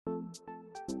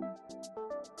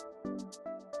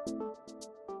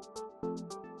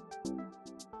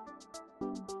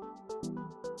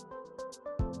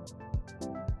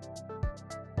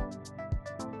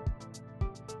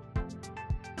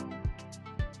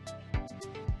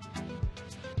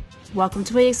Welcome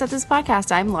to Will You Accept This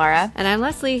Podcast. I'm Laura. And I'm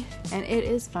Leslie. And it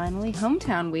is finally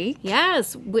hometown week.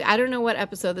 Yes. I don't know what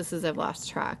episode this is. I've lost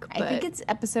track. But... I think it's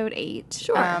episode 8.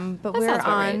 Sure. But we're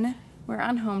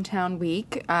on hometown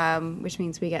week, which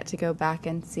means we get to go back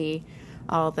and see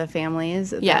all the families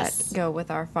that go with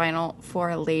our final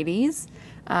 4 ladies.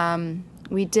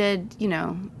 We did,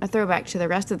 a throwback to the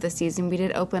rest of the season. We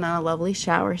did open on a lovely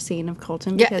shower scene of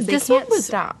Colton because they can't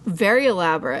stop. Very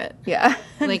elaborate. Yeah.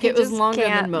 Like it was longer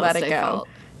than most, I felt.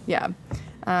 Yeah.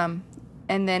 And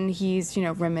then he's,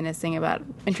 reminiscing about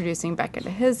introducing Becca to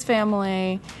his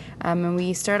family. And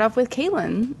we start off with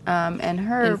Caitlin and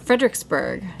her. In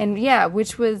Fredericksburg. And yeah,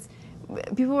 which was,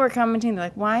 people were commenting, they're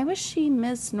like, why was she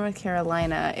Miss North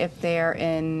Carolina if they're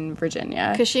in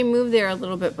Virginia? Because she moved there a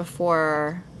little bit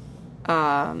before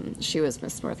she was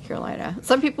Miss North Carolina.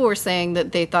 Some people were saying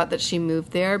that they thought that she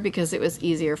moved there because it was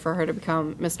easier for her to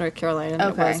become Miss North Carolina than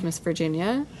it was Miss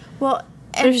Virginia. Well,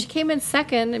 but if she came in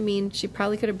second, I mean, she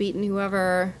probably could have beaten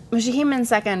whoever. Well, she came in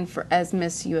second as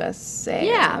Miss USA.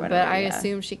 Yeah, but I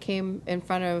assume she came in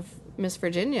front of Miss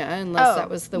Virginia, unless that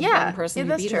was the one person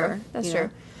who beat her. That's true.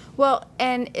 Well,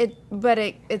 and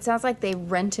it sounds like they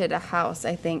rented a house,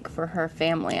 I think, for her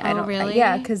family. Really?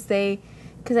 Yeah,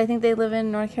 because I think they live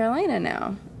in North Carolina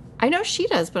now. I know she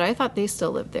does, but I thought they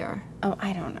still lived there. Oh,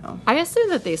 I don't know. I assume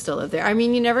that they still live there. I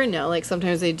mean, you never know. Like,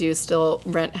 sometimes they do still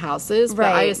rent houses, but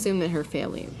I assume that her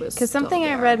family was because something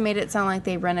there. I read made it sound like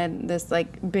they rented this,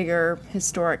 like, bigger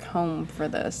historic home for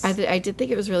this. I did think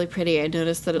it was really pretty. I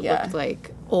noticed that it looked, like,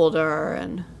 older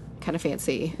and kind of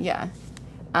fancy. Yeah.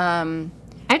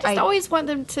 I always want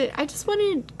them to... I just want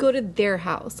to go to their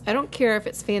house. I don't care if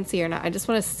it's fancy or not. I just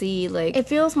want to see, like... It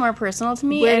feels more personal to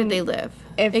me. Where did they live?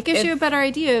 It gives you a better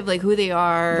idea of, like, who they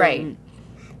are. Right.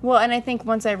 Well, and I think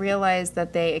once I realized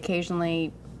that they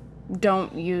occasionally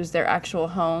don't use their actual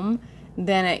home,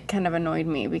 then it kind of annoyed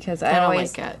me because I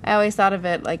always thought of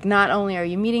it, like, not only are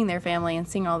you meeting their family and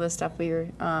seeing all this stuff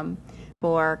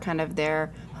for kind of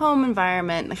their home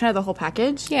environment, kind of the whole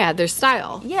package. Yeah, their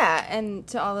style. Yeah, and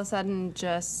to all of a sudden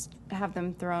just have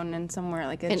them thrown in somewhere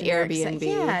like an Airbnb.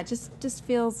 Yeah, it just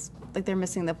feels like they're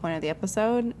missing the point of the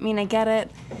episode. I mean, I get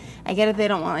it. They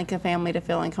don't want, like, a family to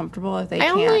feel uncomfortable if they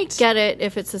can't. I only get it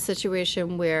if it's a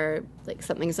situation where, like,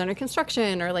 something's under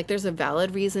construction or, like, there's a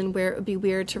valid reason where it would be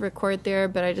weird to record there,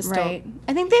 but I just don't.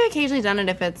 I think they've occasionally done it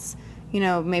if it's,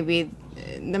 maybe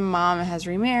the mom has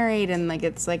remarried and, like,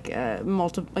 it's like a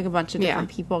bunch of different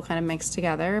people kind of mixed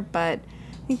together, but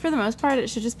I think for the most part it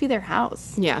should just be their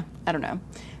house. Yeah. I don't know.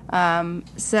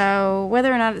 So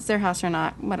whether or not it's their house or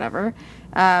not, whatever.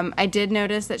 I did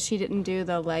notice that she didn't do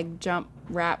the leg jump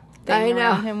wrap thing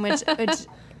around him, which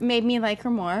made me like her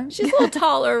more. She's a little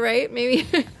taller, right? Maybe.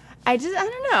 I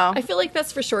don't know. I feel like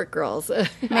that's for short girls. Maybe.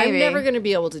 I'm never going to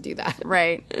be able to do that.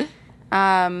 Right.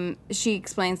 She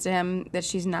explains to him that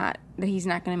he's not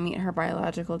going to meet her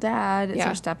biological dad. It's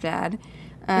her stepdad.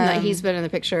 And that he's been in the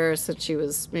picture since she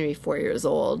was maybe 4 years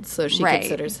old, so she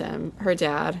considers him her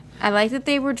dad. I like that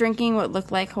they were drinking what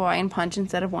looked like Hawaiian punch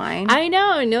instead of wine. I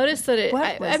know. I noticed that it...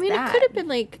 What was that? It could have been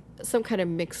like some kind of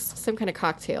mix, some kind of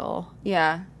cocktail.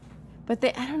 Yeah. But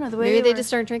I don't know, the way maybe they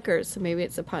just aren't drinkers, so maybe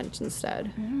it's a punch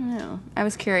instead. I don't know. I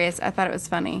was curious. I thought it was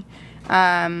funny.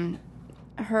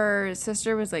 Her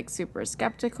sister was, like, super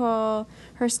skeptical.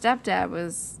 Her stepdad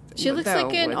was... She looks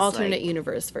like an alternate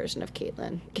universe version of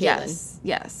Caitlin.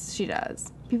 Yes, she does.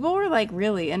 People were, like,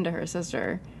 really into her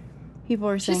sister. People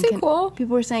were saying, cool.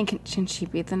 People were saying, can she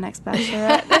be the next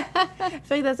Bachelorette? I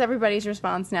feel like that's everybody's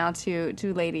response now to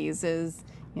ladies is,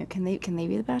 can they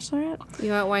be the Bachelorette? You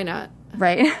know what? Why not?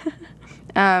 Right.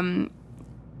 And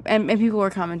people were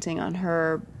commenting on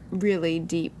her really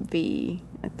deep V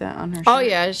on her shirt. Oh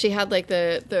yeah, she had like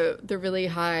the really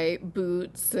high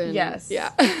boots and yes.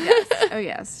 Oh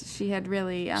yes, she had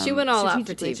really she went all out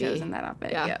for TV. Chosen that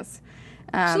outfit. Yeah. Yes,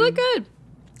 she looked good.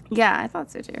 Yeah, I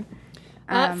thought so too.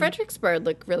 Fredericksburg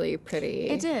looked really pretty.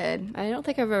 It did. I don't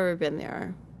think I've ever been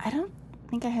there. I don't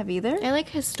think I have either. I like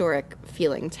historic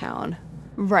feeling town.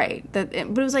 Right, but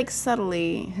it was like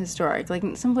subtly historic. Like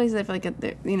some places, I feel like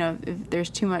if there's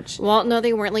too much. Well, no,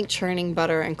 they weren't like churning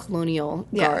butter and colonial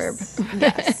garb.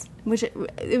 Yes, which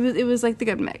it was like the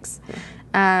good mix.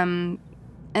 And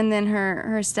then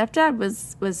her stepdad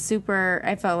was super.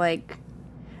 I felt like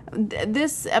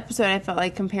this episode, I felt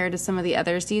like compared to some of the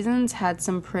other seasons, had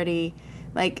some pretty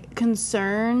like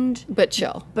concerned but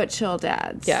chill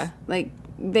dads. Yeah, like.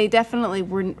 They definitely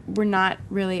were not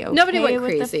really okay. Nobody went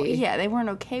with crazy. They weren't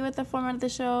okay with the format of the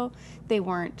show. They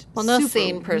weren't. Well, no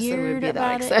sane person would be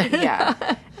that excited.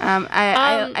 Yeah.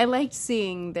 I liked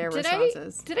seeing their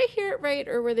responses. Did I hear it right,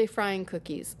 or were they frying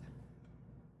cookies?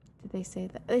 Did they say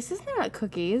that? They said something about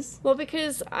cookies. Well,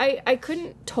 because I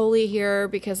couldn't totally hear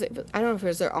because I don't know if it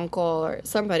was their uncle or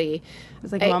somebody. It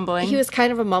was like mumbling. He was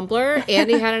kind of a mumbler and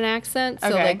he had an accent. So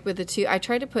Okay. like with the two, I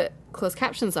tried to put closed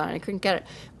captions on and I couldn't get it.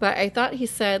 But I thought he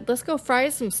said, let's go fry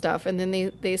some stuff. And then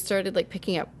they started like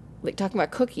picking up, like talking about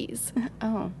cookies.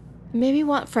 Oh. Maybe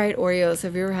want fried Oreos.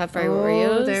 Have you ever had fried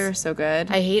Oreos? They're so good.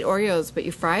 I hate Oreos, but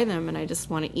you fry them and I just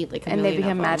want to eat like a million And they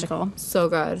become of them. magical. So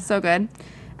good. So good.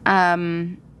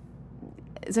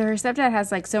 So her stepdad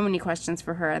has like so many questions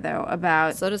for her though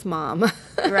about So does mom.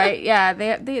 right? Yeah,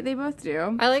 they both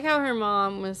do. I like how her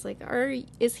mom was like,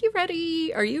 is he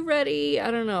ready? Are you ready?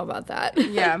 I don't know about that.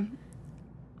 Yeah.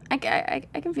 I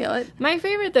can feel it. My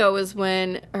favorite, though, was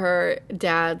when her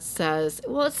dad says,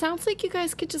 well, it sounds like you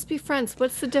guys could just be friends.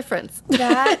 What's the difference?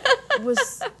 That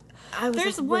was...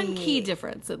 There's like, one key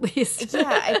difference, at least.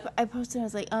 Yeah, I posted, I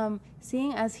was like,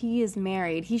 seeing as he is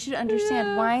married, he should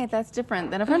understand why that's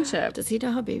different than a friendship. Does he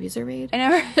know how babies are made? I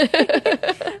know.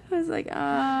 I was like,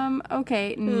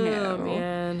 okay, no.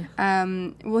 Oh,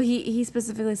 man. Well, he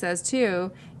specifically says,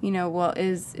 too, well,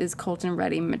 is Colton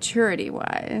ready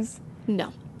maturity-wise?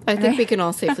 No. I think we can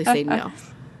all safely say no.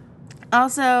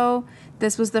 Also,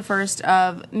 this was the first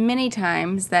of many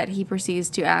times that he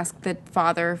proceeds to ask the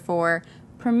father for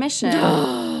permission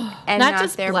and not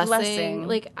just their blessing.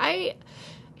 Like,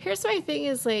 here's my thing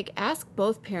is, like, ask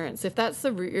both parents. If that's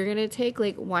the route you're going to take,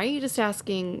 like, why are you just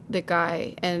asking the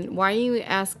guy? And why are you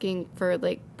asking for,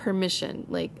 like, permission?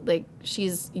 Like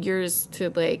she's yours to,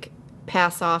 like,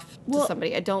 pass off to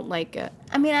somebody. I don't like it.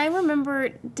 I mean, I remember,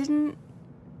 didn't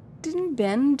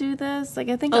Ben do this? Like,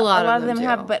 I think a lot of them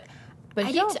have, but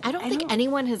I don't think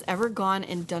anyone has ever gone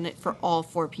and done it for all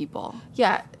four people.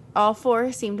 Yeah, all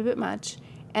four seemed a bit much.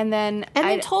 And then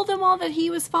I told them all that he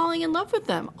was falling in love with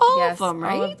them. All of them,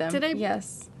 right? All of them. Did I?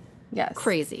 Yes.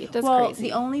 Crazy. That's well, crazy.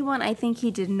 The only one I think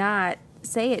he did not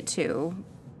say it to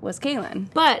was Kaylin.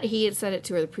 But he had said it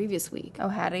to her the previous week. Oh,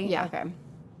 had he? Yeah. Okay.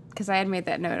 Because I had made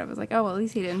that note. I was like, oh, well, at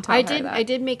least he didn't tell her that. I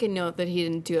did make a note that he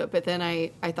didn't do it, but then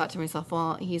I thought to myself,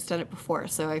 well, he's done it before,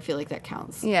 so I feel like that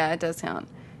counts. Yeah, it does count.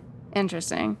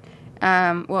 Interesting.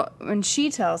 Well, when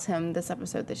she tells him this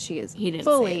episode that she is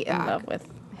fully in love with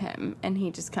him, and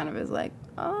he just kind of is like,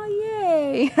 oh,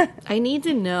 yay. I need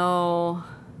to know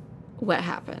what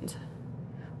happened.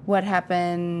 What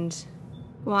happened?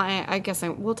 Well, I guess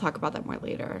we'll talk about that more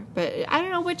later. But I don't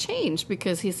know what changed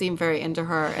because he seemed very into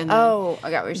her. And I got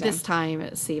what you're saying. This time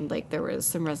it seemed like there was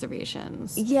some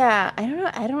reservations. Yeah, I don't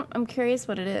know. I'm curious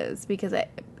what it is because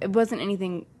it wasn't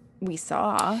anything we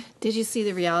saw. Did you see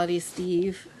the Reality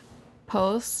Steve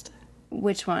post?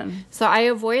 Which one? So I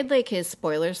avoid like his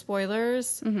spoilers.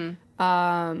 Mm-hmm.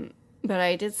 But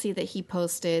I did see that he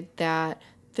posted that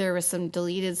there was some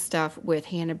deleted stuff with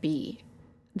Hannah B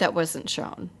that wasn't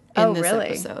shown in this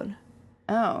episode.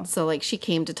 Oh. So, like, she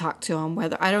came to talk to him,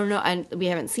 whether, I don't know, and we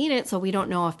haven't seen it, so we don't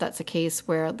know if that's a case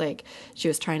where, like, she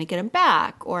was trying to get him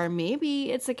back, or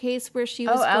maybe it's a case where she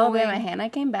was Alabama Hannah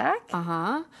came back?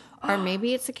 Uh-huh. Or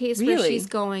maybe it's a case where she's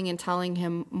going and telling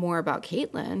him more about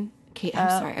Caitlin. I'm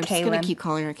sorry, I'm just going to keep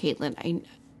calling her Caitlin.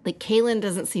 Caitlin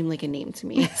doesn't seem like a name to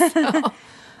me, so...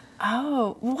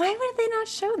 Oh, why would they not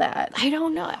show that? I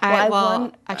don't know.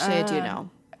 Actually, I do know.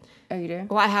 Oh, you do?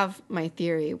 Well, I have my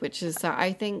theory, which is that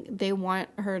I think they want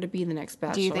her to be the next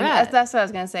Bachelorette. Do you think that's what I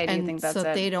was going to say? Do you think that's so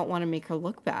it? they don't want to make her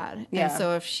look bad. Yeah. And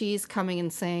so if she's coming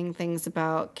and saying things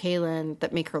about Kaylin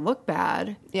that make her look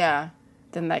bad, yeah,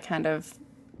 then that kind of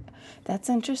that's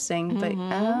interesting. But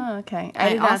okay, I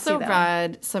did not also see that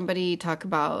read somebody talk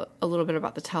about a little bit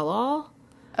about the tell-all.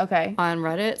 Okay. On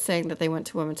Reddit, saying that they went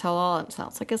to Women Tell All, and it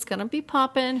sounds like it's gonna be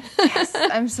popping. Yes,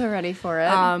 I'm so ready for it.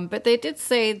 But they did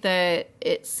say that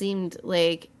it seemed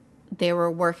like they were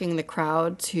working the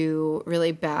crowd to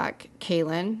really back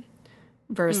Kaylin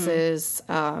versus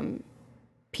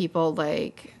people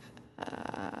like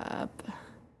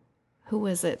who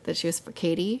was it that she was for?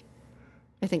 Katie,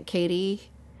 I think Katie.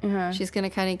 She's going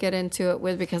to kind of get into it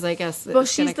with because I guess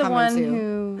she's the one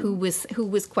who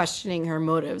was questioning her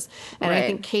motives, and I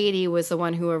think Katie was the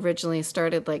one who originally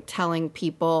started like telling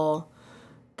people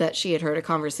that she had heard a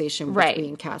conversation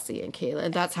between Cassie and Kayla,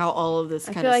 and that's how all of this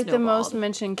kind of snowballed. I feel like the most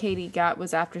mention Katie got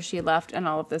was after she left and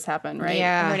all of this happened, right?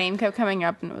 Yeah, her name kept coming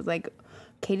up, and it was like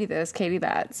Katie this, Katie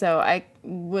that. So I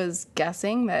was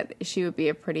guessing that she would be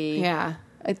a pretty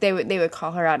like they would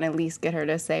call her out and at least get her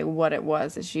to say what it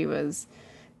was that she was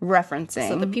referencing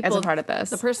so the people, as a part of this.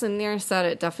 The person there said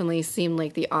it definitely seemed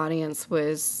like the audience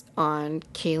was on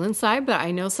Kaylin's side, but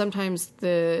I know sometimes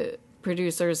the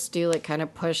producers do like kind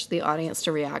of push the audience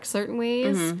to react certain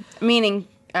ways. Mm-hmm. Meaning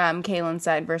Kaylin's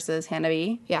side versus Hannah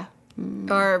B? Yeah.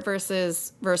 or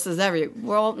versus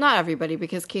not everybody,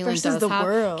 because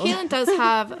Kaylin does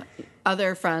have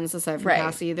other friends aside from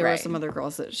Cassie. There were some other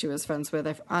girls that she was friends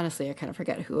with. Honestly, I kind of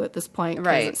forget who at this point,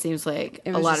 because it seems like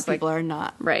a lot of people are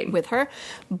not with her.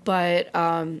 But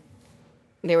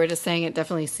they were just saying it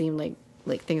definitely seemed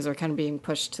like things are kind of being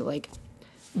pushed to like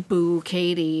boo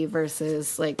Katie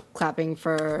versus like clapping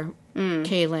for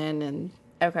Kaylin. And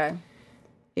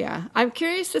yeah, I'm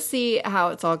curious to see how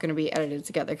it's all going to be edited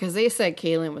together, because they said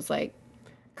Kaylin was like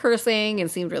cursing and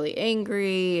seemed really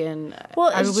angry, and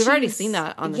I mean, we've already seen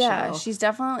that on the show. Yeah, she's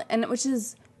definitely, and which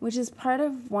is part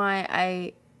of why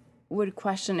I would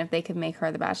question if they could make her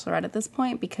the Bachelorette at this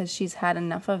point, because she's had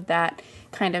enough of that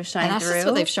kind of shine through. And that's just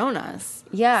what they've shown us.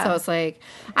 Yeah. So it's like,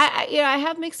 I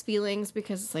have mixed feelings,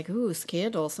 because it's like, ooh,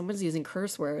 scandal, someone's using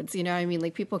curse words. You know what I mean?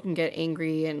 Like, people can get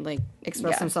angry and like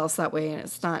express themselves that way, and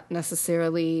it's not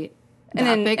necessarily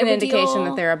an indication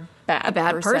that they're a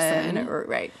bad person. Or,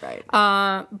 right.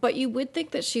 But you would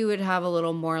think that she would have a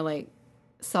little more like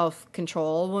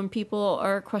self-control when people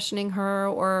are questioning her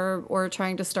or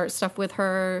trying to start stuff with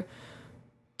her,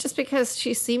 just because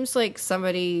she seems like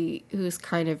somebody who's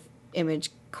kind of image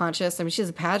conscious. I mean, she's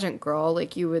a pageant girl.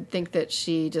 Like, you would think that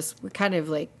she just would kind of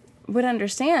like would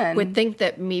understand, would think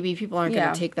that maybe people aren't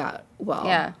going to take that well.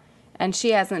 Yeah. And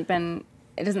she hasn't been,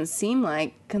 it doesn't seem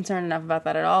like, concerned enough about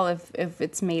that at all, if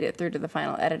it's made it through to the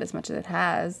final edit as much as it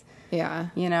has. Yeah.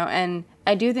 You know, and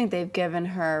I do think they've given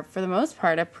her, for the most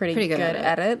part, a pretty good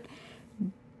edit.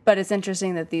 But it's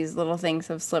interesting that these little things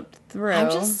have slipped through.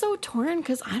 I'm just so torn,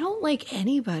 because I don't like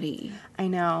anybody. I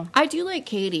know. I do like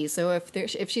Katie, so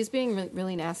if she's being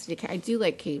really nasty, I do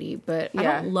like Katie, but I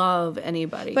don't love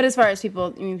anybody. But as far as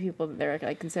people, you mean people that they're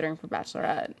like considering for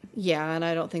Bachelorette. Yeah, and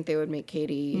I don't think they would make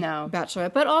Katie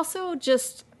Bachelorette. But also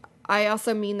I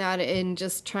also mean that in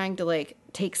just trying to like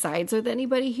take sides with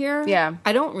anybody here. Yeah.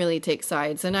 I don't really take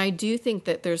sides, and I do think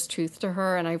that there's truth to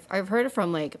her, and I've heard it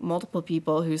from like multiple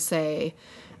people who say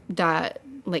that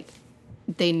like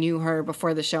they knew her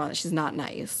before the show and that she's not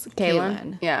nice.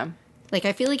 Kaylin. Yeah. Like,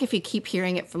 I feel like if you keep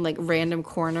hearing it from like random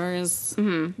corners,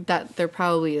 that there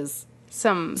probably is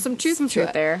some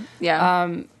truth there.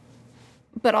 Yeah.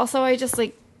 But also I just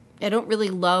like, I don't really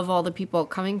love all the people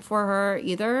coming for her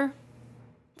either.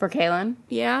 For Kaylin?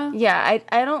 Yeah. Yeah,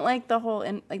 I don't like the whole,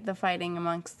 like, the fighting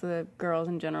amongst the girls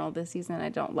in general this season. I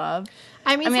don't love.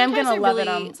 I mean I'm going to love it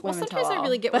on Sometimes I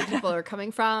really get where people are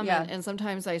coming from, and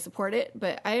sometimes I support it.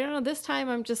 But I don't know, this time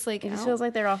I'm just like... It just feels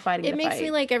like they're all fighting It makes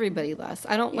me like everybody less.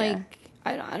 I don't like...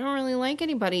 I don't really like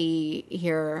anybody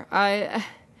here. And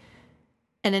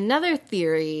another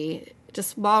theory,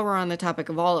 just while we're on the topic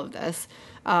of all of this...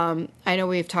 I know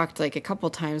we've talked like a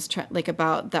couple times like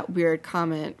about that weird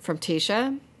comment from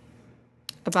Tayshia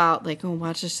about like, oh,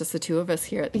 watch, it's just the two of us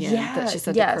here at the end that she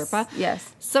said to Kirpa.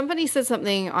 Yes. Somebody said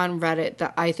something on Reddit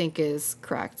that I think is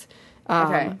correct,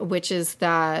 which is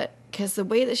that because the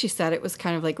way that she said it was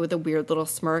kind of like with a weird little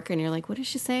smirk, and you're like, what is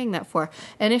she saying that for?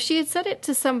 And if she had said it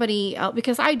to somebody else,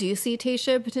 because I do see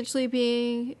Tayshia potentially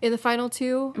being in the final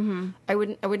two, I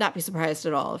would not be surprised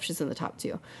at all if she's in the top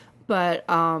two, but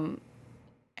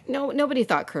nobody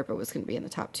thought Kirpa was going to be in the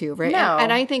top two, right? No.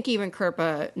 And I think even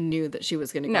Kirpa knew that she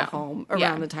was going to go home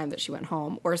around the time that she went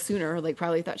home, or sooner, like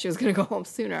probably thought she was going to go home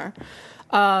sooner.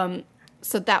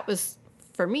 So that was,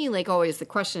 for me, like always the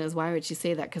question is, why would she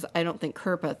say that? Because I don't think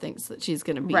Kirpa thinks that she's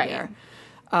going to be there.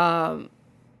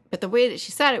 But the way that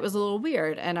she said it was a little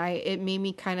weird, and it made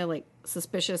me kind of like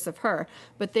suspicious of her.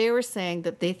 But they were saying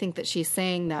that they think that she's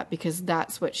saying that because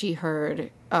that's what she heard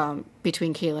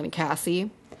between Kaylin and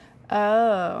Cassie.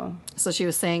 Oh. So she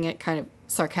was saying it kind of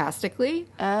sarcastically.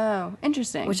 Oh,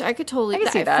 interesting. Which I could totally... I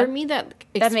can see that. For me, that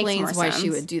explains why sense. she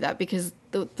would do that. Because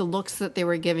the looks that they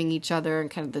were giving each other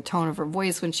and kind of the tone of her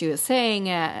voice when she was saying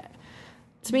it,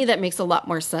 to me, that makes a lot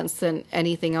more sense than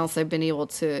anything else I've been able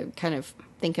to kind of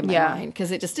think in my mind.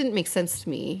 Because it just didn't make sense to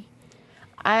me.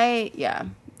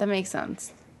 That makes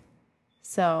sense.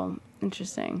 So...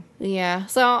 interesting. Yeah.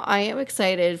 So I am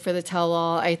excited for the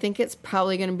tell-all. I think it's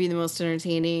probably going to be the most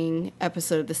entertaining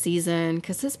episode of the season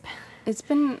because it's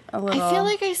been a little... I feel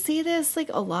like I say this like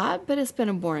a lot, but it's been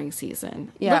a boring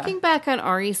season. Yeah. Looking back on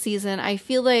Ari's season, I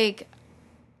feel like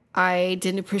I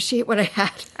didn't appreciate what I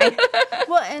had.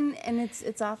 Well, and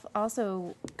it's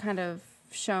also kind of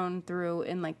shown through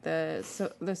in like the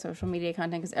social media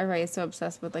content, because everybody is so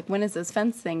obsessed with like, when is this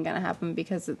fence thing gonna happen,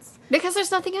 because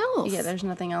there's nothing else. Yeah, there's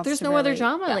nothing else. There's no other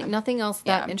drama. Like nothing else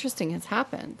that interesting has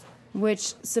happened.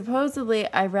 Which supposedly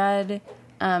I read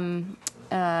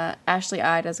Ashley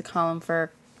I does a column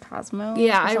for Cosmo.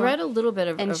 Yeah, I read a little bit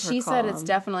of and her she said column. it's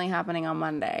definitely happening on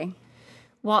Monday.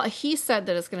 Well, he said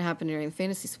that it's going to happen during the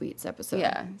Fantasy Suites episode.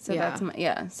 Yeah.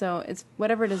 So so it's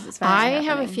whatever it is. It's finally I happening.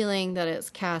 have a feeling that it's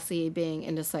Cassie being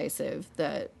indecisive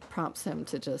that prompts him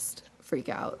to just freak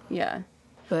out. Yeah.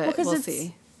 But we'll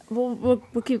see. We'll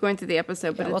keep going through the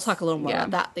episode, but we'll talk a little more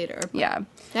about that later. Yeah.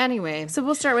 Anyway. So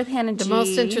we'll start with Hannah G. The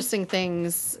most interesting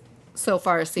things so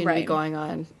far seem to be going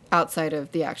on outside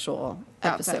of the actual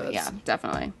episodes. Yeah,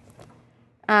 definitely.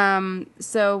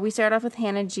 So we start off with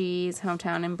Hannah G's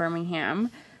hometown in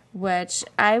Birmingham, which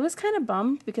I was kind of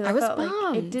bummed because I felt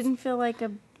like it didn't feel like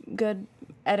a good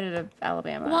edit of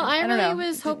Alabama. Well, I don't really know.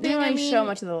 was hoping. They didn't really show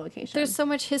much of the location. There's so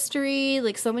much history,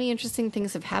 like so many interesting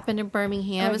things have happened in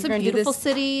Birmingham. It's a beautiful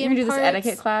city. You're gonna do this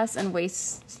etiquette class and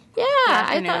waste. Yeah,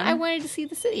 I thought I wanted to see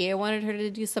the city. I wanted her to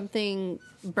do something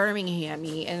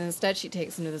Birmingham-y, and instead she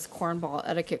takes him to this cornball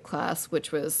etiquette class,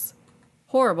 which was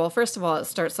horrible. First of all, it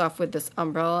starts off with this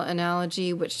umbrella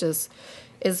analogy, which just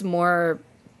is more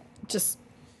just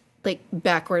like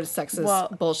backwards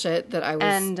sexist bullshit that I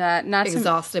was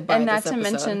exhausted by. And not this to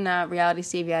episode. mention Reality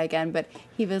Stevia again, but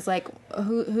he was like,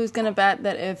 who's going to bet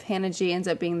that if Hannah G ends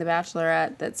up being the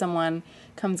Bachelorette, that someone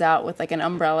comes out with like an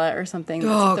umbrella or something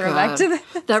that's a throwback to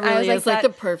the... That really is like the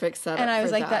perfect setup. And I was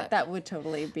for like, that would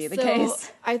totally be the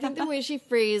case. I think the way she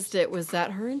phrased it was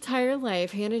that her entire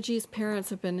life, Hannah G's parents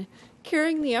have been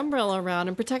carrying the umbrella around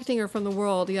and protecting her from the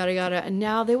world, yada yada, and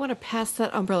now they want to pass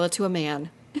that umbrella to a man.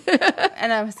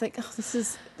 And I was like, oh, this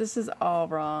is all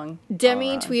wrong.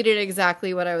 Demi tweeted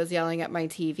exactly what I was yelling at my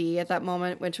TV at that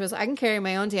moment, which was, I can carry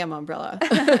my own damn umbrella.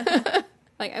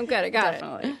 Like, I'm good, I got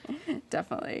it.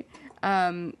 Definitely.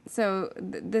 So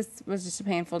this was just a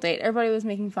painful date. Everybody was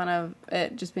making fun of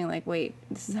it, just being like, wait,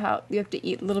 this is how you have to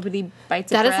eat little bitty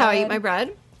bites of bread? That is how I eat my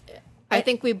bread? I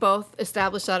think we both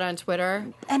established that on Twitter.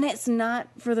 And it's not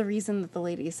for the reason that the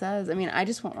lady says. I mean, I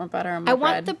just want more butter on my bread.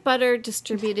 I want the butter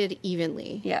distributed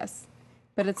evenly. Yes.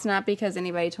 But it's not because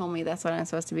anybody told me that's what I'm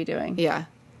supposed to be doing. Yeah.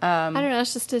 I don't know.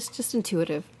 It's just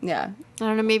intuitive. Yeah. I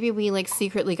don't know. Maybe we like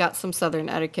secretly got some Southern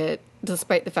etiquette,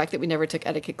 despite the fact that we never took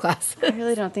etiquette class. I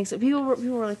really don't think so. People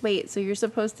were like, wait, so you're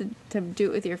supposed to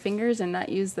do it with your fingers and not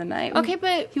use the knife? Okay,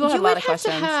 but people you have a lot would of have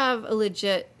questions. to have a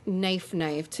legit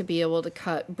knife to be able to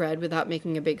cut bread without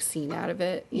making a big scene out of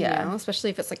it. You know? Especially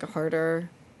if it's like a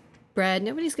harder bread.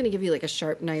 Nobody's going to give you like a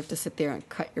sharp knife to sit there and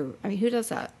cut your... I mean, who does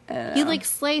that? You like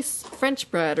slice French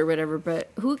bread or whatever,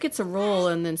 but who gets a roll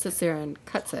and then sits there and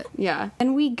cuts it? Yeah.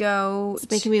 And we go...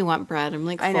 It's making me want bread. I'm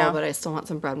like full, but I still want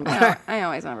some bread and butter. I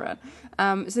always want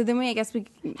bread. So then I guess we...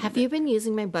 Have you been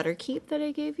using my butter keep that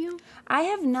I gave you? I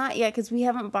have not yet because we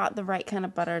haven't bought the right kind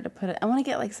of butter to put it. I want to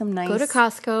get like some nice... Go to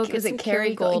Costco. Is it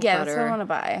Kerrygold butter? Yeah, that's what I want to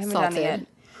buy. I haven't done it yet.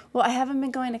 Well, I haven't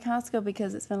been going to Costco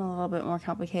because it's been a little bit more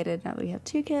complicated now that we have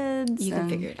 2 kids. You can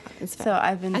figure it out. It's fine. So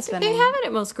I've been spending... I think they have it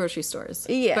at most grocery stores.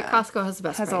 Yeah. But Costco has the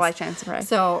best price. Has a lifetime supply.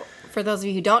 So for those of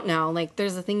you who don't know, like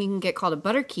there's a thing you can get called a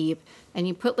butter keep, and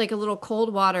you put like a little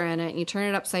cold water in it, and you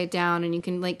turn it upside down, and you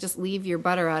can like just leave your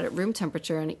butter out at room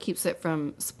temperature, and it keps it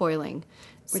from spoiling.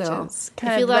 Which is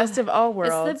kind of the best of all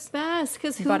worlds. It's the best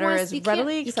because butter is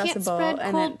readily accessible. You can't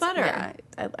spread cold butter.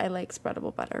 Yeah, I like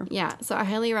spreadable butter. Yeah, so I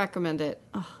highly recommend it.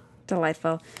 Oh.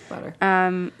 Delightful. Butter.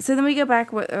 So then we go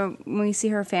back when we see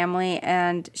her family,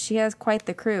 and she has quite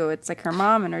the crew. It's like her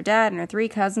mom and her dad and her 3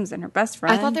 cousins and her best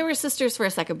friend. I thought they were sisters for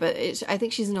a second, but I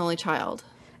think she's an only child.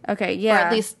 Okay, yeah. Or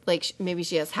at least, like, maybe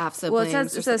she has half siblings. Well, it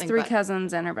says 3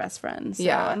 cousins and her best friend. So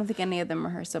yeah. I don't think any of them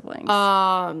are her siblings.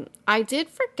 I did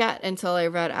forget until I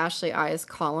read Ashley I's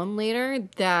column later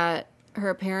that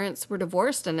her parents were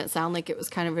divorced, and it sounded like it was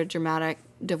kind of a dramatic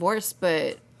divorce,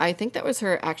 but I think that was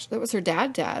her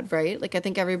dad, right? Like I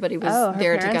think everybody was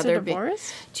there together. Are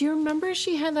divorced? Do you remember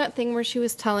she had that thing where she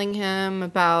was telling him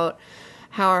about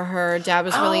how her dad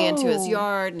was really into his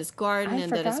yard and his garden,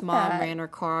 and that his mom ran her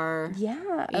car?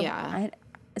 Yeah. Yeah.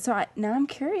 Now I'm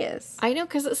curious. I know,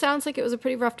 because it sounds like it was a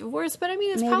pretty rough divorce, but I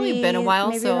mean, it's probably been a while.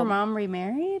 Maybe her mom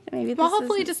remarried? Well,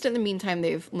 hopefully just in the meantime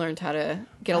they've learned how to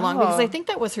get along, because I think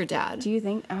that was her dad. Do you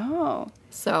think?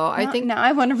 So I think... Now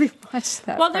I want to rewatch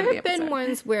that. Well, there have been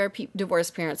ones where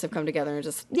divorced parents have come together and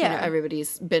just,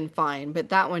 everybody's been fine. But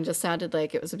that one just sounded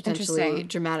like it was a potentially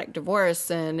dramatic divorce,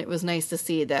 and it was nice to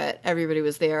see that everybody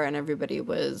was there and everybody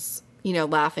was...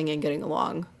 laughing and getting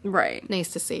along. Right.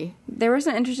 Nice to see. There were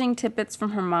some interesting tidbits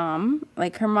from her mom.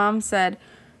 Like, her mom said,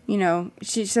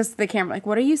 she says to the camera, like,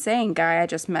 what are you saying, guy I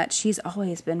just met? She's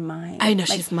always been mine. I know,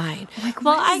 she's mine. Like,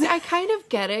 well, I kind of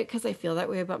get it, because I feel that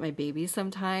way about my baby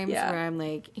sometimes, where I'm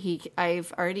like,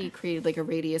 I've already created, like, a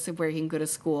radius of where he can go to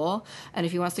school, and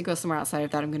if he wants to go somewhere outside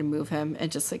of that, I'm going to move him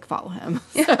and just, like, follow him.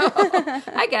 So,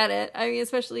 I get it. I mean,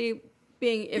 especially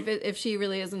being, if she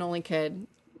really is an only kid,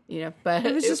 but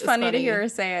it was just funny to hear her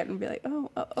say it and be like, oh,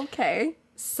 okay.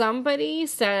 Somebody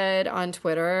said on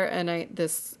Twitter, and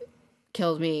this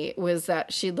killed me, was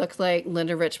that she looked like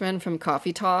Linda Richmond from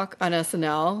Coffee Talk on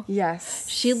SNL. Yes.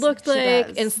 She looked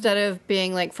like, instead of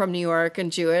being like from New York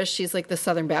and Jewish, she's like the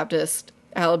Southern Baptist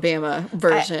Alabama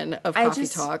version of Coffee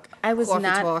Talk. I was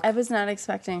not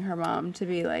expecting her mom to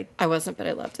be like. I wasn't, but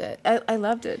I loved it. I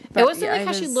loved it. But it wasn't like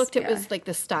how she looked. It was like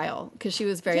the style, because she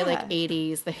was very like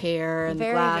 80s, the hair and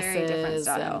the glasses. Very different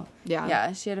style.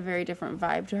 Yeah, she had a very different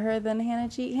vibe to her than Hannah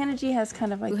G. Hannah G has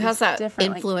kind of like has that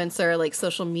influencer, like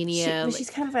social media. She's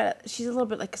kind of she's a little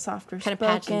bit like softer, kind of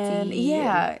pageanty.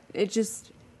 Yeah, it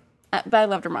just. But I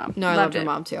loved her mom. No, I loved her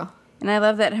mom too. And I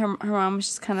love that her mom was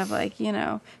just kind of like,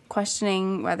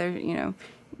 questioning whether,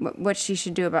 what she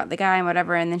should do about the guy and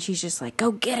whatever. And then she's just like, go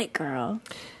get it, girl.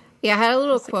 Yeah, I had a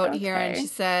little quote here, and she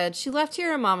said, she left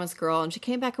here a mama's girl, and she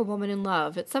came back a woman in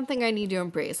love. It's something I need to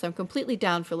embrace. I'm completely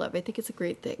down for love. I think it's a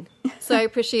great thing. So I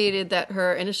appreciated that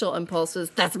her initial impulse was,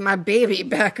 that's my baby,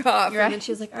 back off. Right. And then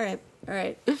she was like, all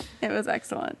right. It was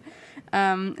excellent.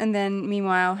 And then,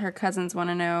 meanwhile, her cousins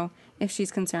want to know if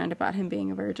she's concerned about him being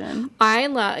a virgin.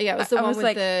 It was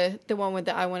the one with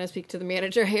the I want to speak to the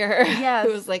manager here. Yes.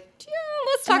 Who was like,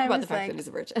 let's talk about the fact that he's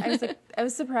a virgin. I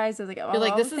was surprised. I was like, you're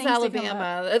like, this is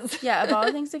Alabama. Of all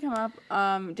the things to come up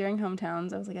during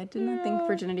hometowns, I was like, I did not think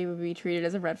virginity would be treated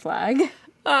as a red flag.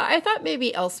 I thought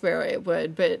maybe elsewhere it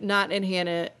would, but not in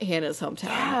Hannah's hometown.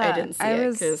 Yeah, I didn't see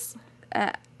it because.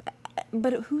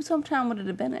 But whose hometown would it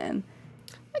have been in?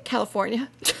 California.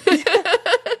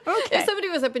 Okay. If somebody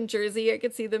was up in Jersey, I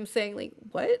could see them saying, like,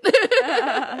 what?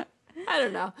 I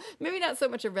don't know. Maybe not so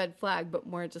much a red flag, but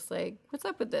more just like, what's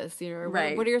up with this?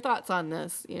 Right. What are your thoughts on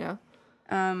this?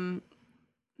 Anything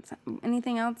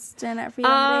else stand out for you?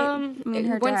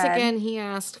 Once again, he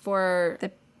asked for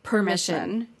the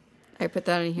permission. I put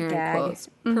that in here in quotes.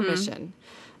 Mm-hmm. Permission.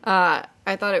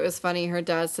 I thought it was funny. Her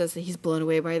dad says that he's blown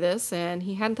away by this, and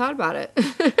he hadn't thought about it.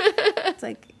 It's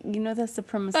like, that's the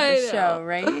premise of the show,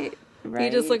 right? Right? He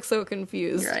just looks so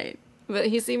confused. Right. But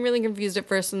he seemed really confused at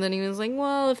first, and then he was like,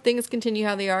 well, if things continue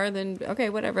how they are, then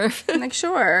okay, whatever. Like,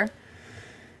 sure.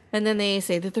 And then they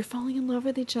say that they're falling in love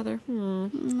with each other.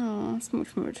 No,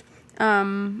 smooch.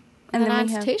 And then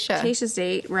we have Tayshia. Tayshia's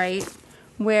date, right?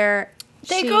 Where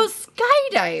they go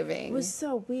skydiving. It was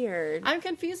so weird. I'm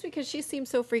confused because she seems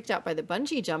so freaked out by the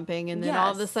bungee jumping, and then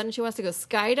all of a sudden she wants to go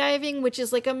skydiving, which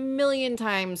is like 1,000,000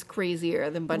 times crazier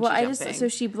than bungee jumping. So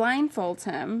she blindfolds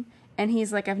him, and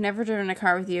he's like, I've never driven a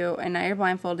car with you, and now you're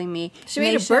blindfolding me. She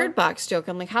made a Bird Box joke.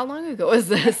 I'm like, how long ago was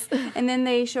this? And then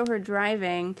they show her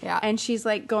driving, and she's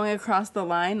like going across the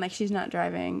line, like she's not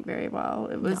driving very well.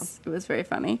 It was very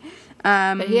funny.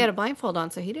 But he had a blindfold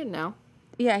on, so he didn't know.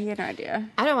 Yeah, he had no idea.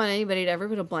 I don't want anybody to ever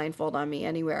put a blindfold on me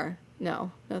anywhere.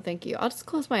 No, thank you. I'll just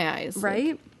close my eyes.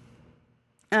 Right?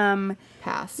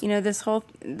 Pass. This whole,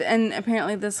 and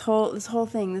apparently this whole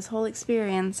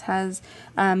experience has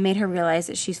made her realize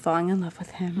that she's falling in love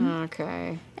with him.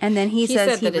 Okay. And then he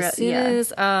says that as soon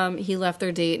as he left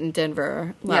their date in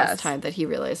Denver last time, that he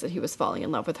realized that he was falling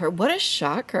in love with her. What a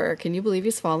shocker! Can you believe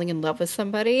he's falling in love with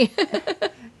somebody?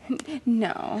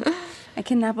 No, I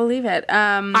cannot believe it.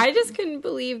 I just couldn't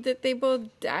believe that they both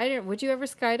died. Would you ever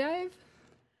skydive?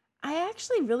 I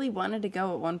actually really wanted to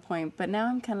go at one point, but now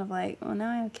I'm kind of like, well, now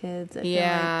I have kids. I feel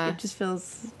like it just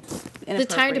feels inappropriate. The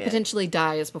time to potentially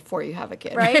die is before you have a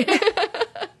kid, right?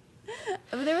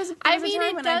 There was a time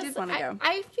when I did want to go.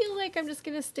 I feel like I'm just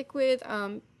going to stick with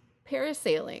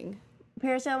parasailing.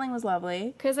 Parasailing was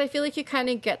lovely. Because I feel like you kind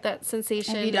of get that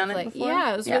sensation. Have you done it before?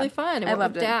 Yeah, it was really fun. I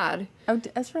loved it. Dad. Oh,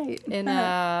 that's right. In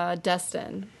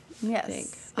Destin. Yes. I think.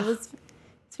 It was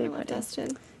I love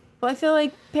Destin. Well, I feel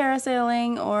like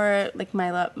parasailing or like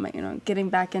my getting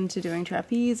back into doing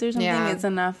trapeze or something is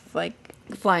enough, like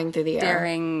flying through the air.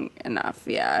 Daring enough,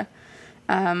 yeah.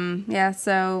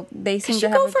 So they seem to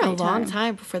have go for a long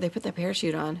time before they put the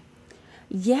parachute on.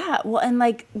 Yeah, well, and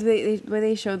like where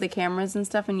they show the cameras and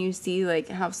stuff, and you see like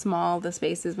how small the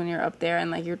space is when you're up there, and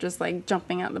like you're just like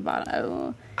jumping out the bottom.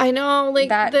 Oh, I know, like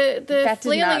the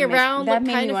flailing around looked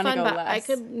kind of fun, but less. I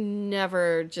could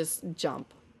never just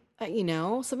jump.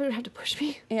 Somebody would have to push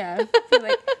me. Yeah,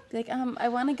 like I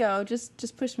want to go.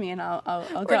 Just push me, and I'll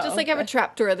go. Or just like have a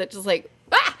trap door that just like.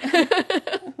 Ah!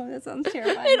 Oh, that sounds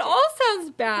terrifying. It all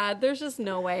sounds bad. There's just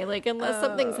no way. Like unless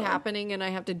something's happening and I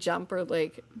have to jump or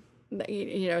like.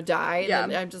 Die. Yeah.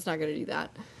 I'm just not going to do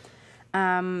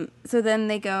that. So then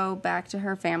they go back to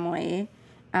her family,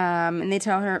 and they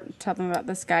tell them about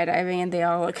the skydiving, and they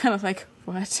all look kind of like,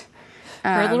 what?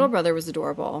 Her little brother was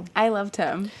adorable. I loved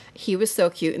him. He was so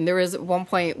cute. And there was one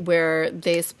point where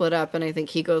they split up, and I think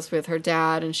he goes with her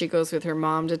dad and she goes with her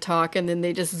mom to talk, and then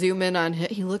they just zoom in on him.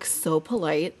 He looks so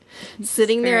polite,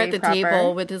 sitting there at the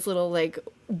table with his little, like,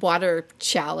 water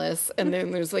chalice, and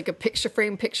then there's, like, a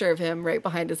frame picture of him right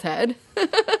behind his head.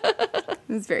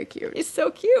 It's very cute. He's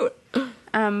so cute.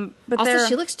 But also,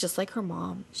 she looks just like her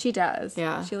mom. She does.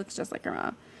 Yeah. She looks just like her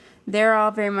mom. They're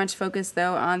all very much focused,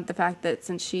 though, on the fact that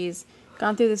since she's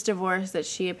gone through this divorce, that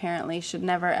she apparently should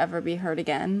never, ever be hurt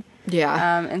again.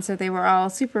 Yeah. And so they were all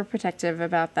super protective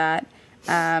about that.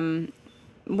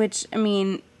 Which, I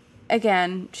mean,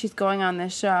 again, she's going on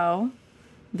this show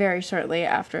very shortly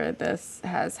after this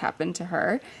has happened to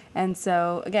her. And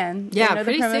so, again, they know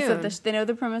the premise soon. They know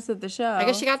the premise of the show. I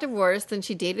guess she got divorced, and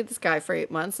she dated this guy for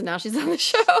 8 months, and now she's on the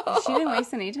show. She didn't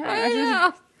waste any time.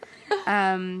 I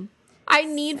know. I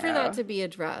need for that to be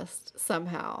addressed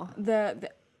somehow.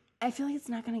 I feel like it's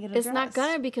not going to get addressed. It's not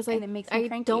going to, because I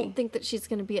don't think that she's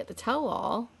going to be at the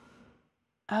tell-all.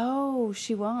 Oh,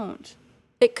 she won't.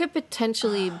 It could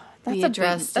potentially be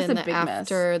addressed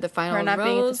after the final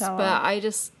rose, but I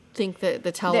just think that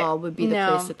the tell-all would be the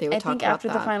place that they would talk about that. I think after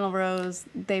the final rose,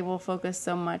 they will focus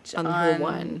so much on the whole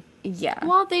one. Yeah.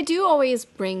 Well, they do always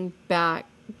bring back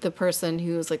the person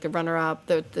who's like the runner-up,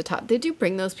 the top. They do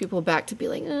bring those people back to be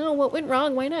like, oh, what went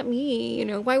wrong? Why not me? You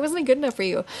know, why wasn't I good enough for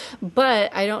you?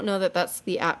 But I don't know that that's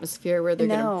the atmosphere where they're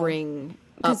going to bring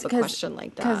up a question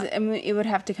like that. Because I mean, it would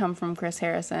have to come from Chris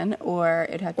Harrison, or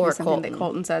it'd have to be something that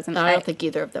Colton says. And I don't think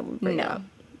either of them would bring it up.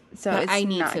 So it's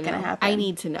not going to happen. I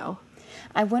need to know.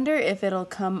 I wonder if it'll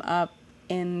come up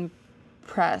in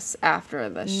press after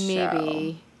the show.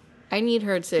 Maybe. I need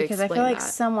her to explain that. Because I feel like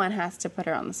someone has to put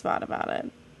her on the spot about it.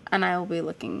 And I will be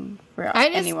looking for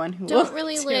anyone who will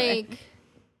really like.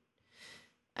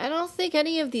 I don't think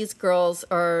any of these girls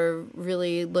are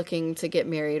really looking to get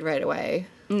married right away.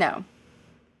 No.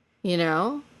 You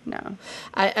know? No.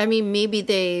 I mean, maybe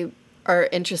they are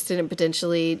interested in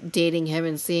potentially dating him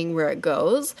and seeing where it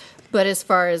goes. But as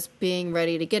far as being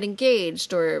ready to get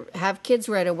engaged or have kids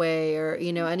right away, or,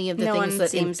 you know, any of the things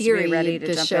that in theory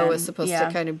the show is supposed to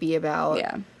kind of be about.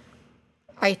 Yeah.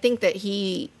 I think that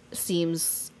he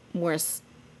seems more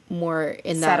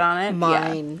in set that on it?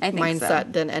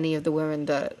 mindset than any of the women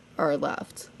that are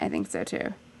left. I think so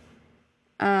too.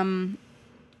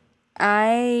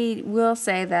 I will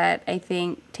say that I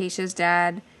think Tayshia's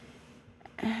dad,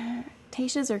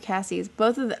 Tayshia's or Cassie's,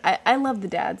 both of I love the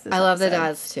dads. I love the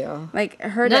dads too. Like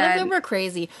her dad. None of them were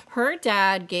crazy. Her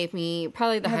dad gave me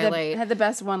probably the highlight. Had the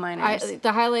best one-liners.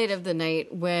 The highlight of the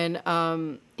night when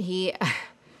he.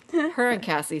 Her and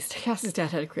Cassie's dad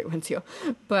had a great one too.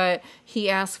 But he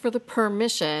asked for the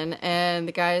permission, and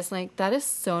the guy is like, that is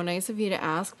so nice of you to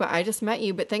ask, but I just met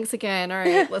you, but thanks again. All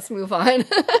right, let's move on.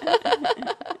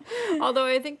 Although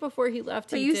I think before he left,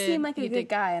 but you seem like a good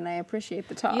guy, and I appreciate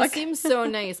the talk. You seem so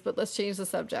nice, but let's change the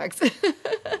subject.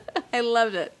 I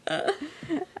loved it.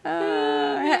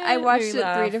 I watched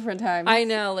it 3 different times. I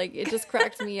know, like, it just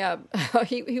cracked me up.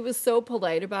 He was so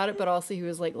polite about it, but also he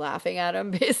was like laughing at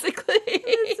him, basically.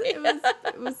 It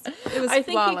was I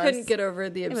think he couldn't get over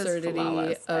the absurdity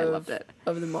of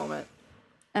the moment.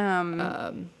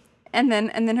 And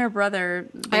then her brother.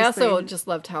 I also just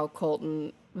loved how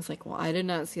Colton was like, well, I did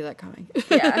not see that coming.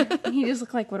 Yeah, he just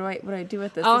looked like, what do I do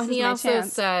with this? Oh, this and he also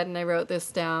said, and I wrote this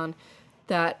down,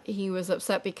 that he was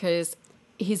upset because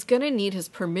he's going to need his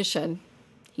permission.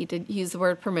 He did use the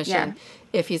word permission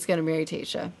if he's going to marry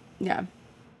Tayshia. Yeah.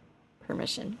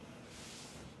 Permission.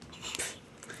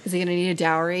 Is he going to need a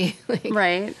dowry?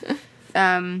 Right.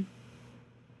 I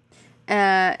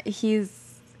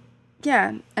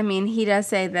mean, he does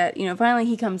say that, you know, finally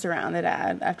he comes around, the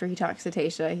dad, after he talks to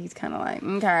Tayshia. He's kind of like,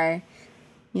 okay.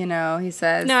 You know, he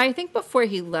says... No, I think before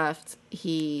he left,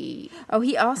 he... Oh,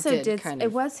 he also did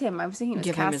it was him. I was thinking it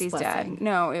was Cassie's dad.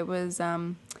 No, it was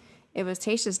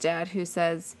Tayshia's dad who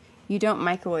says, you don't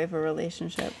microwave a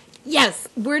relationship. Yes!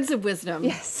 Words of wisdom.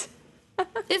 Yes.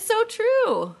 It's so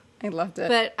true. I loved it.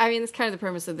 But, I mean, it's kind of the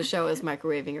premise of the show is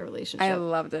microwaving a relationship. I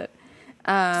loved it.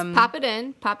 Just pop it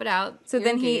in, pop it out. So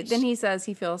then he says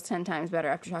he feels 10 times better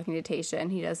after talking to Tayshia,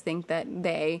 and he does think that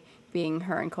they, being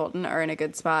her and Colton, are in a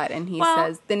good spot, and he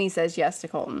says yes to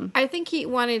Colton. I think he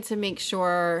wanted to make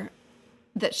sure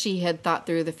that she had thought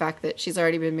through the fact that she's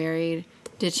already been married.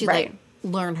 Did she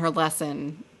learn her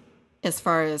lesson as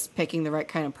far as picking the right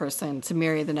kind of person to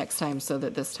marry the next time, so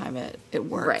that this time it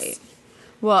works? Right.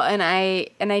 Well, and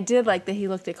I did like that he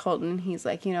looked at Colton. He's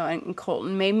like, you know, and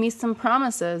Colton made me some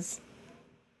promises.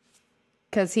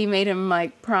 Because he made him,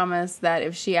 like, promise that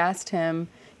if she asked him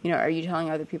are you telling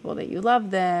other people that you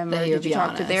love them? Or did you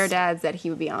talk to their dads that he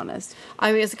would be honest?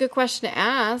 I mean, it's a good question to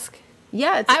ask.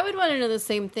 Yeah. I would want to know the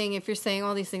same thing. If you're saying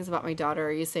all these things about my daughter,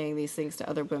 are you saying these things to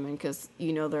other women because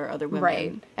there are other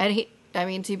women? Right.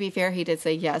 And to be fair, he did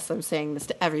say, yes, I'm saying this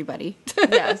to everybody.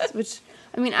 Yes, which,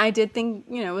 I did think,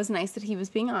 it was nice that he was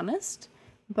being honest,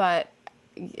 but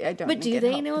I don't. But do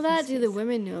they know that? Do the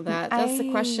women know that? That's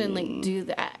the question. Like, do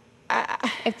that?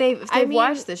 If they've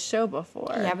watched this show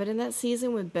before. Yeah, but in that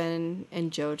season with Ben and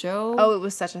JoJo. Oh, it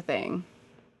was such a thing.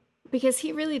 Because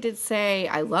he really did say,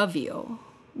 I love you.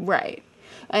 Right.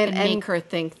 And make her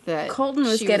think that Colton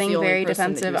was getting very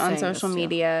defensive on social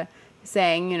media,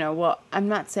 saying, well, I'm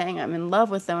not saying I'm in love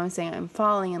with them. I'm saying I'm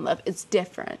falling in love. It's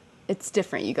different. It's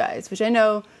different, you guys. Which I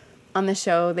know on the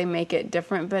show they make it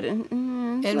different, but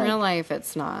in real life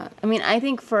it's not. I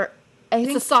think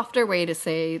it's a softer way to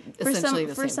say essentially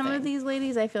the same thing. For some of these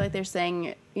ladies, I feel like they're saying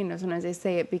it, sometimes they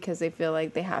say it because they feel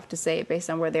like they have to say it based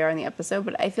on where they are in the episode,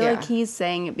 but I feel like he's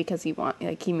saying it because he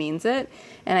means it,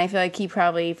 and I feel like he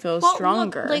probably feels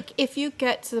stronger. Look, like, if you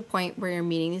get to the point where you're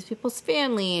meeting these people's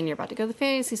family and you're about to go to the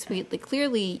fantasy suite, like,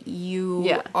 clearly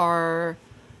you are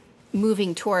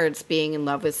moving towards being in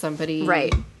love with somebody.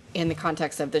 Right. In the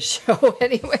context of the show,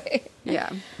 anyway. Yeah.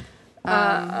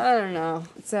 I don't know.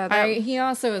 So he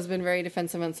also has been very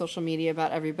defensive on social media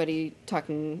about everybody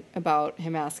talking about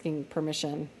him asking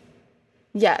permission.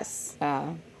 Yes.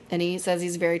 And he says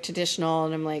he's very traditional,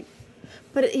 and I'm like...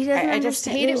 But he doesn't I just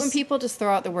hate it when people just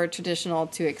throw out the word traditional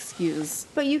to excuse...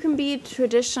 But you can be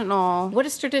traditional... What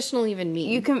does traditional even mean?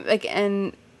 You can,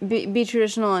 and be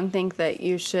traditional and think that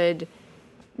you should...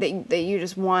 That you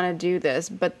just want to do this,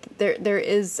 but there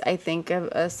is, I think,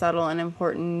 a subtle and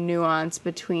important nuance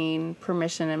between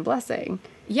permission and blessing.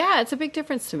 Yeah, it's a big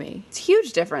difference to me. It's a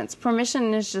huge difference.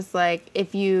 Permission is just like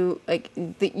if you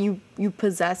that you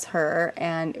possess her,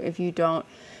 and if you don't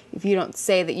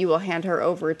say that you will hand her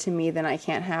over to me, then I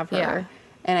can't have her. Yeah.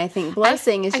 And I think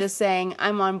blessing is just saying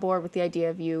I'm on board with the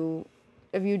idea of you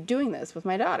doing this with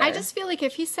my daughter. I just feel like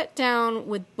if he sat down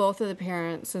with both of the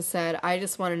parents and said, I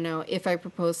just want to know if I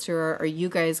propose to her, are you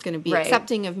guys going to be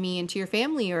accepting of me into your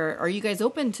family, or are you guys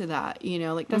open to that?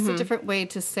 Like, that's a different way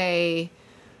to say,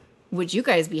 would you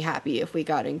guys be happy if we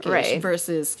got engaged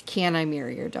versus can I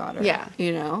marry your daughter? Yeah.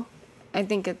 I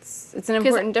think it's an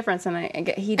important difference, and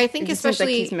I think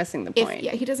especially he's missing the point.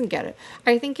 He doesn't get it.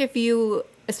 I think if you,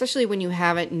 especially when you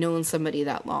haven't known somebody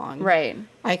that long, right?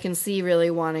 I can see really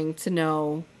wanting to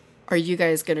know, are you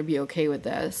guys going to be okay with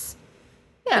this?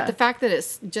 Yeah. But the fact that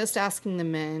it's just asking the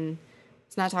men,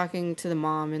 it's not talking to the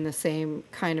mom in the same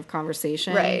kind of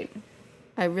conversation, right?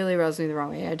 It really rubs me the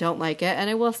wrong way. I don't like it, and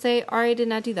I will say, Ari did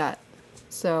not do that.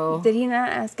 So did he not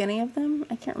ask any of them?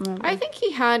 I can't remember. I think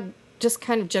he had just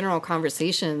kind of general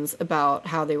conversations about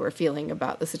how they were feeling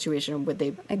about the situation. Would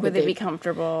they be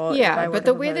comfortable? Yeah, but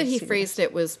the way that he phrased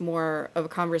it was more of a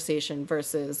conversation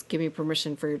versus give me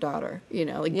permission for your daughter. Give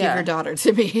her daughter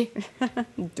to me.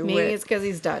 Maybe it's because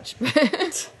he's Dutch.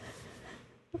 But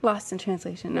lost in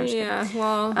translation. No,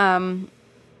 well.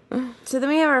 So then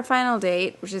we have our final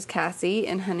date, which is Cassie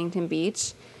in Huntington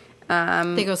Beach.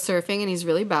 They go surfing, and he's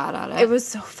really bad at it. It was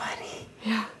so funny.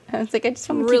 Yeah. I was like, I just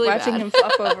want to keep watching him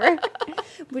flop over.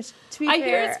 Which, to be fair, I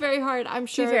hear it's very hard. I'm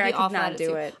sure I could not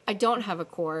do it. I don't have a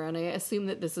core, and I assume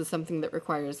that this is something that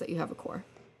requires that you have a core.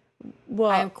 Well,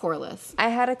 I am coreless. I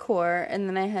had a core, and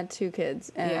then I had 2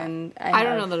 kids, and I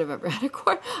don't know that I've ever had a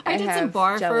core. I did some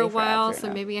bar for a while,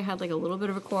 so maybe I had like a little bit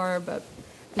of a core, but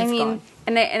gone.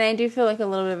 And I do feel like a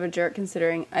little bit of a jerk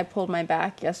considering I pulled my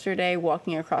back yesterday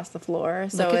walking across the floor.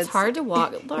 So it's hard to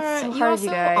walk. Laura, so you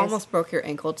also almost broke your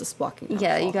ankle just walking.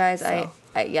 Yeah, you guys, so.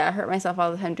 I hurt myself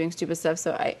all the time doing stupid stuff,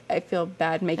 so I feel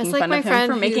bad making fun of him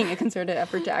for making a concerted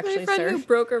effort to actually surf. My friend who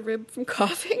broke a rib from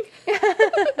coughing.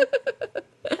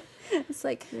 It's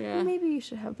like, well, maybe you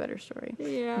should have a better story.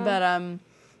 Yeah.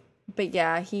 But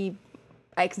yeah,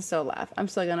 I can still laugh. I'm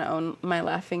still gonna own my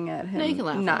laughing at him. No, you can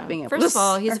laugh not being able First of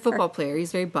all, he's a football player.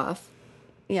 He's very buff.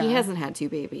 Yeah. He hasn't had 2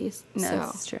 babies. No,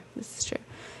 so. This is true.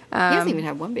 He hasn't even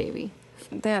had 1 baby.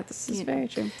 Yeah, this is very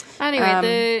true.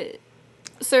 Anyway,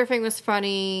 the surfing was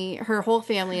funny. Her whole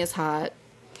family is hot.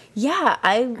 Yeah,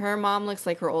 her mom looks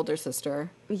like her older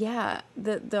sister. Yeah,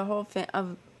 the whole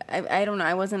I don't know.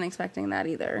 I wasn't expecting that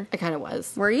either. I kind of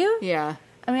was. Were you? Yeah.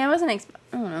 I mean, I wasn't.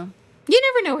 I don't know. You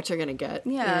never know what you're gonna get.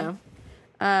 Yeah.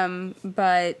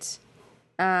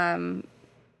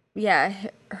 Yeah,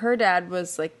 her dad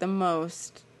was like the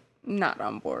most not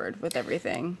on board with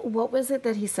everything. What was it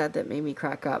that he said that made me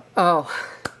crack up? Oh,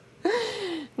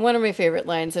 one of my favorite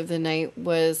lines of the night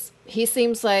was, he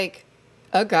seems like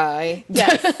a guy.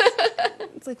 Yes.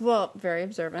 It's like, well, very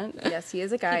observant. Yes, he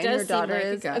is a guy, and her daughter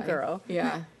is a girl.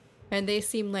 Yeah. And they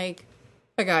seem like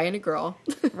a guy and a girl.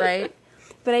 Right?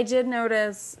 But I did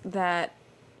notice that,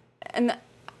 and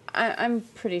I'm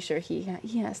pretty sure he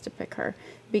has to pick her,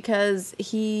 because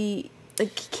he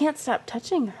can't stop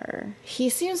touching her. He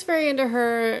seems very into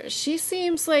her. She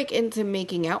seems like into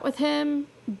making out with him,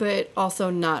 but also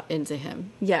not into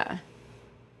him. Yeah.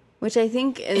 Which I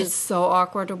think is... It's so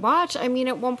awkward to watch. I mean,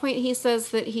 at one point he says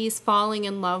that he's falling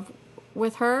in love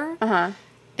with her. Uh-huh.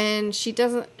 And she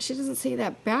doesn't say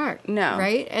that back. No.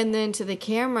 Right? And then to the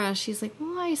camera, she's like,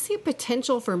 well, I see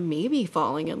potential for maybe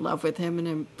falling in love with him. And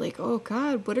I'm like, oh,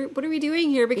 God, what are we doing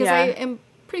here? Because I am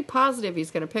pretty positive he's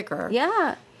going to pick her.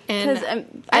 Yeah.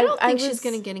 And I don't think she's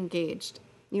going to get engaged.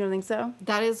 You don't think so?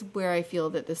 That is where I feel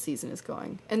that this season is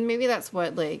going. And maybe that's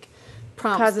what, like,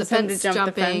 prompts the fence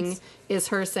jumping, is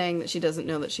her saying that she doesn't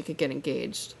know that she could get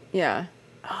engaged. Yeah.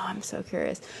 Oh, I'm so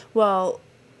curious. Well...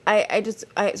 I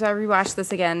rewatched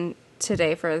this again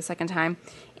today for the second time,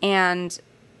 and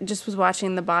just was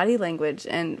watching the body language,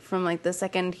 and from like the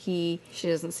second she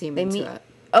doesn't seem into it.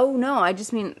 Oh no, I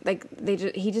just mean like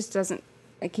he just doesn't,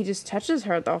 like, he just touches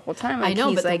her the whole time. Like, I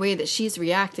know, but the way that she's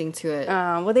reacting to it.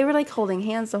 Well, they were like holding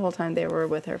hands the whole time they were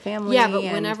with her family. Yeah, but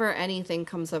whenever anything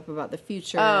comes up about the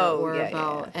future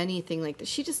about anything like that,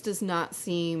 she just does not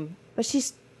seem. But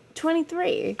she's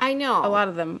 23. I know. A lot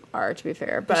of them are, to be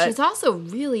fair. But she's also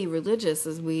really religious,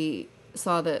 as we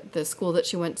saw that the school that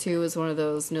she went to was one of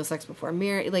those no sex before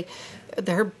marriage. Like,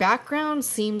 her background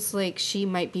seems like she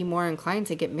might be more inclined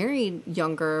to get married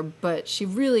younger, but she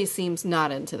really seems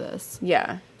not into this.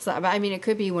 Yeah. So, I mean, it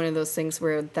could be one of those things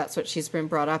where that's what she's been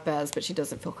brought up as, but she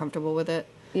doesn't feel comfortable with it.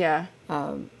 Yeah.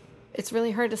 It's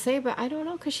really hard to say, but I don't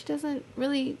know, because she doesn't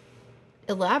really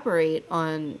elaborate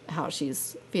on how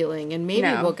she's feeling, and maybe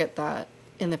we'll get that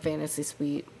in the fantasy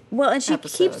suite. Well, and she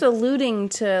keeps alluding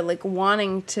to like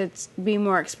wanting to be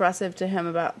more expressive to him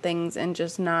about things and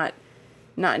just not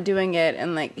doing it.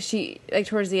 And like she, like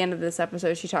towards the end of this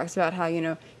episode, she talks about how, you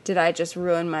know, did I just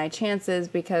ruin my chances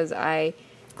because I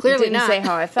clearly didn't say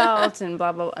how I felt and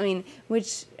blah blah blah. But how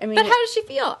does she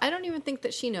feel? I don't even think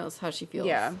that she knows how she feels.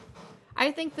 Yeah,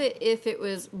 I think that if it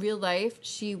was real life,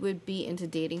 she would be into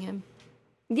dating him.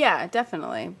 Yeah,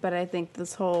 definitely. But I think the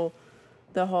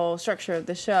whole structure of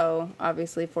the show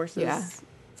obviously forces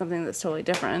something that's totally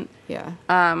different. Yeah.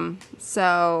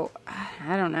 So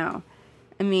I don't know.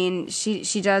 I mean,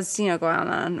 she does, you know, go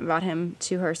on about him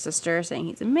to her sister, saying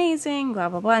he's amazing, blah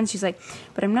blah blah, and she's like,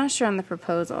 but I'm not sure on the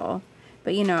proposal.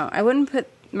 But you know, I wouldn't put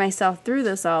myself through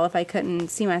this all if I couldn't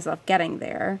see myself getting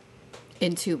there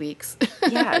in 2 weeks.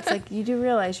 Yeah, it's like you do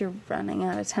realize you're running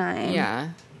out of time.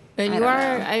 Yeah. And you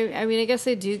are, I mean, I guess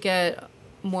they do get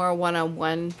more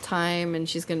one-on-one time, and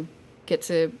she's going to get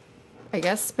to, I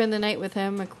guess, spend the night with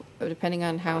him, depending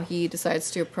on how he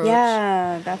decides to approach.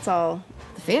 Yeah, that's all.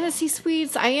 The fantasy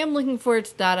suites. I am looking forward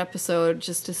to that episode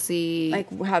just to see.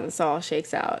 Like, how this all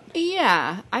shakes out.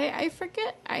 Yeah. I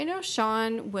forget. I know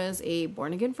Sean was a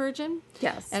born-again virgin.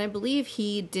 Yes. And I believe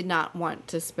he did not want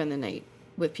to spend the night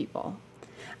with people.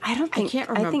 I can't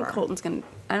remember.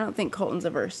 I don't think Colton's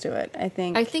averse to it. I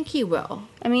think he will.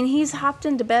 I mean, he's hopped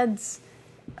into beds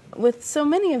with so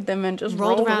many of them and just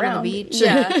rolled around on the beach.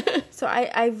 Yeah. So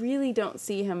I really don't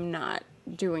see him not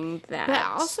doing that. But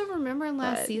I also remember in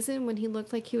last season when he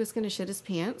looked like he was going to shit his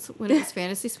pants when it was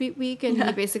Fantasy Suite Week, and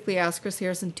he basically asked Chris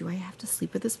Harrison, "Do I have to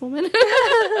sleep with this woman?"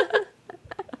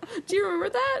 Do you remember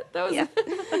that? That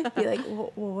was Be like,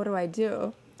 well, what do I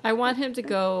do? I want him to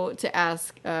go to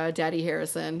ask Daddy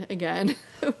Harrison again.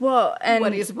 Well, and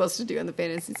what he's supposed to do in the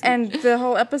fantasy suite. And the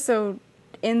whole episode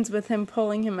ends with him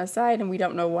pulling him aside, and we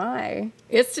don't know why.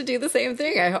 It's to do the same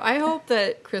thing. I hope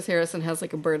that Chris Harrison has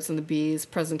like a Birds and the Bees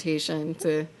presentation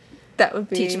to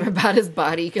teach him about his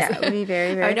body. That would be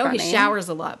very, very I know funny. He showers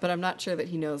a lot, but I'm not sure that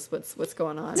he knows what's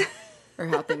going on or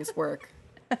how things work.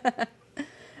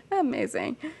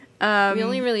 Amazing. We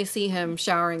only really see him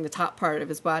showering the top part of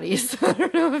his body, so I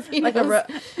don't know if he knows.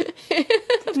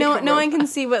 No one can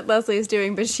see what Leslie is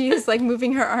doing, but she is like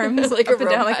moving her arms like up and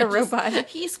down like a robot.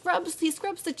 He scrubs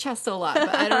the chest a lot,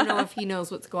 but I don't know if he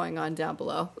knows what's going on down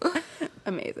below.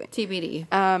 Amazing.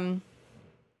 TBD.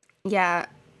 Yeah.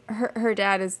 Her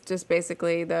dad is just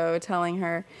basically, though, telling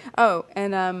her, oh,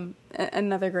 and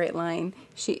another great line.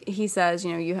 He says,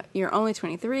 you know, you're only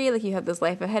 23, like you have this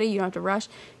life ahead of you, you don't have to rush.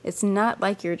 It's not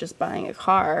like you're just buying a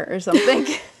car or something.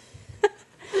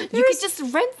 You could just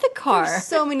rent the car. There's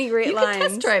so many great lines. You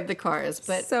can test drive the cars,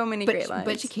 but so many great lines.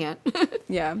 But you can't.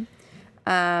 Yeah.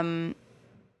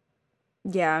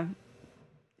 Yeah.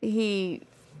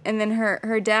 And then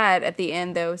her dad at the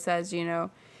end, though, says, you know,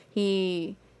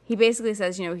 he he basically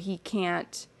says, he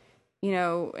can't,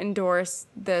 endorse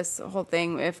this whole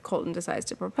thing if Colton decides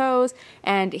to propose.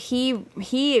 And he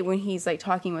when he's like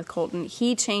talking with Colton,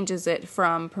 he changes it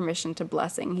from permission to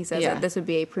blessing. He says that this would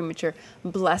be a premature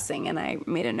blessing. And I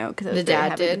made a note because I was very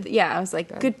happy. I was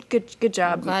like, good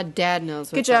job. I'm glad Dad knows.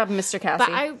 Good job, Mr. Cassie.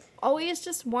 But I always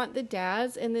just want the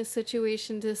dads in this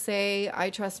situation to say, I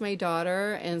trust my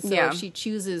daughter, and so if she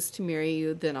chooses to marry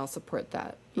you, then I'll support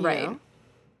that. You know?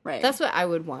 Right. That's what I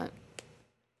would want.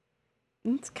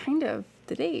 That's kind of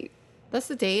the date. That's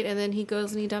the date, and then he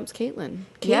goes and he dumps Caitlin.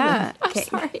 Yeah. I'm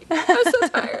sorry. I'm so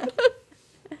tired.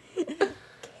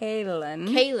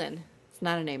 Kaylin. It's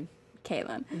not a name.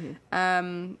 Kaylin.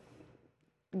 Mm-hmm.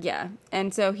 Yeah.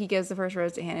 And so he gives the first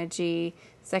rose to Hannah G,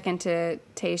 second to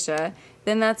Tayshia.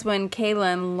 Then that's when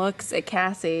Kaylin looks at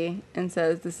Cassie and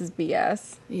says, "This is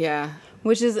BS." Yeah.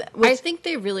 Which I think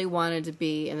they really wanted to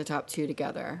be in the top 2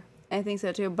 together. I think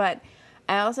so too. But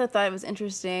I also thought it was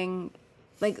interesting,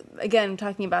 like, again,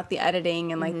 talking about the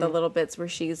editing and like the little bits where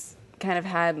she's kind of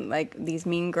had like these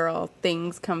mean girl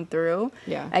things come through.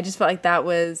 Yeah. I just felt like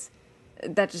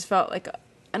that just felt like,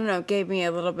 I don't know, gave me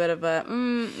a little bit of a,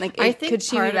 I think could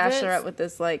she be Bachelorette with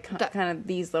this, like, kind of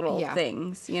these little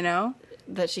things,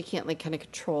 That she can't, like, kind of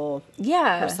control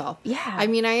herself. Yeah. I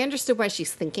mean, I understood why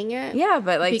she's thinking it. Yeah,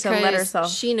 but, like, to let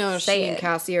herself she knows she and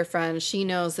Cassie are friends. She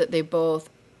knows that they both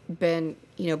been,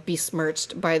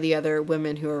 besmirched by the other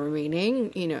women who are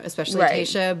remaining, especially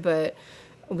Tayshia, but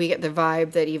we get the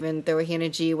vibe that even though Hannah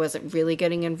G wasn't really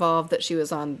getting involved, that she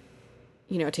was on,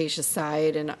 Tayshia's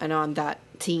side and on that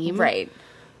team. Right.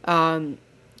 So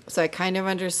I kind of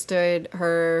understood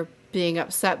her being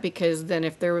upset, because then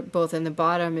if they're both in the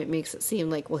bottom, it makes it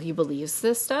seem like, well, he believes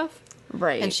this stuff.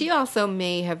 Right. And she also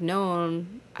may have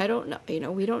known, I don't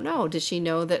know, we don't know. Did she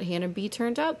know that Hannah B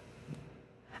turned up?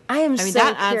 I mean, so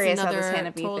that curious adds how this another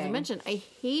Hannah B total thing. dimension. I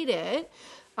hate it.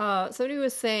 Somebody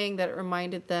was saying that it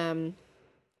reminded them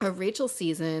of Rachel's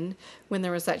season when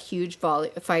there was that huge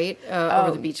fight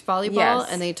over the beach volleyball,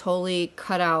 and they totally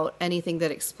cut out anything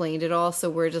that explained it all, so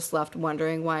we're just left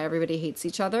wondering why everybody hates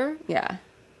each other. Yeah.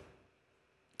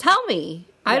 Tell me.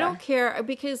 I don't care,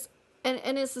 because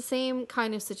and it's the same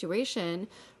kind of situation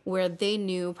where they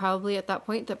knew probably at that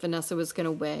point that Vanessa was going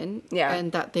to win,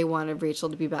 and that they wanted Rachel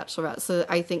to be Bachelorette. So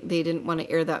I think they didn't want to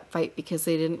air that fight because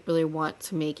they didn't really want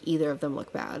to make either of them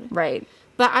look bad. Right.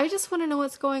 But I just want to know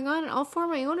what's going on, and I'll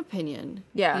form my own opinion.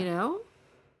 Yeah.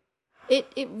 It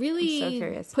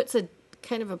really puts a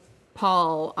kind of a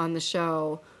pall on the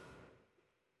show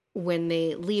when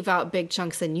they leave out big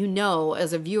chunks, and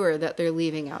as a viewer that they're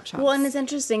leaving out chunks. Well, and it's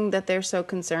interesting that they're so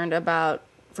concerned about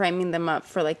framing them up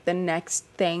for like the next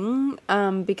thing,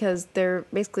 because they're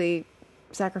basically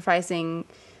sacrificing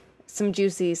some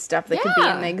juicy stuff that could be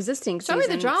in the existing season. Show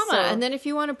me the drama. And then if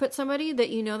you want to put somebody that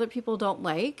that people don't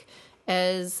like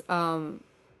as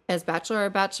Bachelor or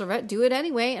Bachelorette, do it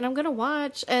anyway, and I'm going to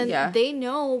watch. And they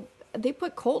know, they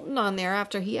put Colton on there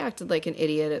after he acted like an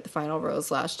idiot at the final rose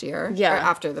last year. Yeah. Or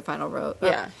after the final rose.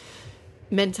 Yeah.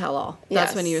 Men tell all.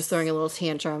 That's when he was throwing a little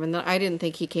tantrum. And I didn't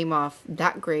think he came off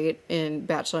that great in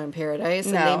Bachelor in Paradise.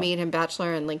 And they made him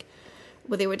Bachelor, and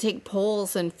they would take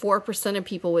polls, and 4% of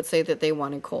people would say that they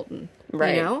wanted Colton.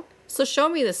 Right. So show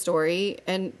me the story,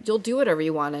 and you'll do whatever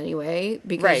you want anyway,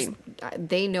 because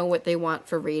they know what they want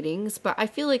for ratings. But I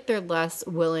feel like they're less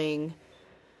willing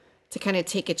to kind of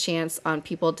take a chance on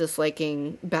people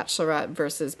disliking Bachelorette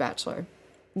versus Bachelor.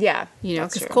 Yeah.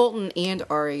 Because Colton and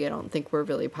Ari, I don't think were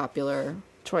really popular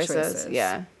choices.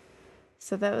 Yeah.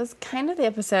 So that was kind of the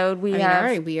episode.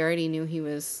 Ari, we already knew he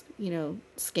was,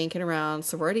 skanking around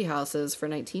sorority houses for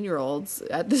 19-year-olds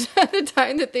at the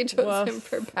time that they chose him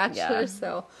for Bachelor. Yeah.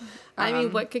 So,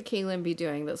 what could Kaylin be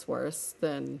doing that's worse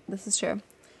than... This is true.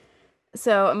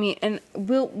 So, and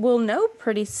we'll know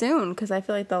pretty soon, because I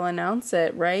feel like they'll announce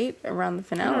it, right? Around the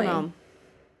finale.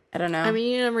 I don't know.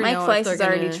 You never know. Mike Fleiss is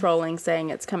already trolling, saying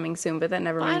it's coming soon, but that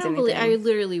never means anything. I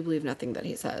literally believe nothing that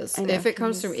he says. If it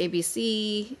comes from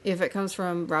ABC, if it comes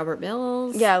from Robert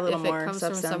Mills, a little more if it comes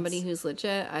substance. from somebody who's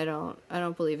legit, I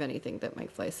don't believe anything that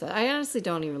Mike Fleiss said. I honestly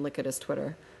don't even look at his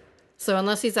Twitter. So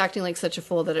unless he's acting like such a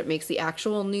fool that it makes the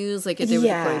actual news, like it did with the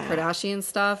Khloe Kardashian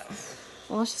stuff.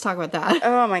 Well, let's just talk about that.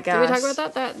 Oh my gosh. Did we talk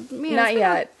about that? Not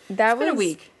yet. It's been a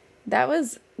week. That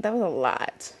was a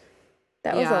lot.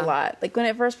 That was a lot. Like when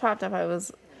it first popped up, I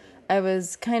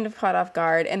was kind of caught off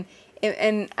guard, and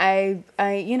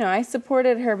I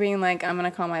supported her being like, I'm gonna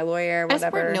call my lawyer, whatever. I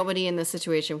support nobody in this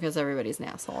situation because everybody's an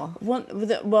asshole.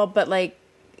 Well, but like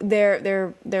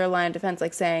their line of defense,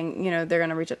 like saying, they're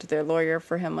gonna reach out to their lawyer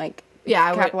for him, like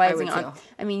capitalizing on.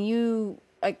 I mean,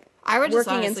 I would just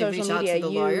honestly reach out to the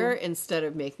lawyer instead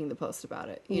of making the post about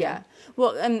it. Yeah. Know?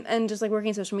 Well, and just like working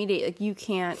in social media, like you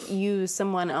can't use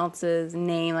someone else's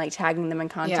name, like tagging them in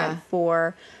content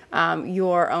for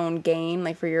your own gain,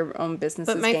 like for your own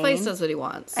business's gain. But my place does what he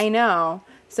wants. I know.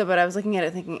 So, but I was looking at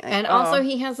it thinking... and also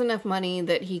he has enough money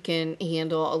that he can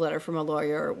handle a letter from a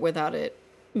lawyer without it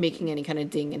making any kind of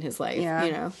ding in his life, you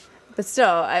know? But still,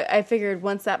 I figured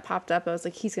once that popped up, I was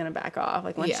like, he's going to back off.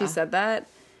 Like, once she said that,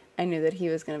 I knew that he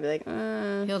was going to be like,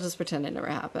 He'll just pretend it never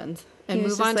happened. And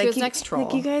move on to his next troll.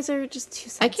 Like, you guys are just too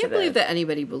sensitive. I can't believe that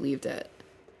anybody believed it.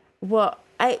 Well,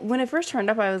 when it first turned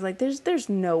up, I was like, there's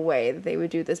no way that they would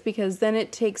do this, because then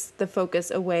it takes the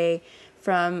focus away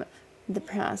from the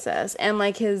process and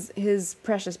like his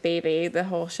precious baby. The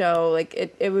whole show, like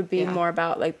it would be more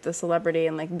about like the celebrity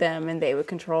and like them, and they would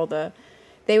control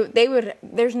they would.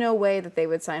 There's no way that they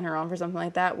would sign her on for something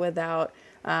like that without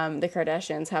the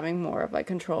Kardashians having more of like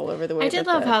control over the way. I did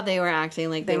love how they were acting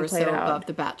like they were so above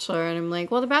The Bachelor, and I'm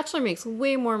like, well, The Bachelor makes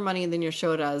way more money than your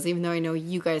show does, even though I know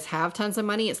you guys have tons of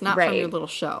money. It's not from your little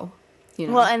show, you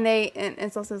know. Well, and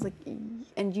it's also like,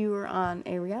 and you were on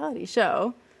a reality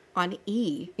show on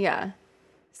E. Yeah.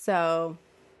 So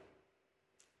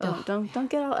don't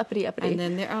get all uppity. And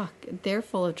then they're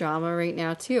full of drama right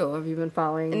now too. Have you been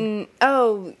following?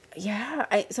 Oh yeah.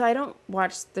 I don't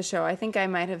watch the show. I think I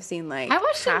might have seen like I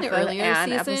watched half in the earlier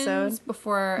seasons episode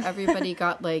before everybody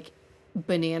got like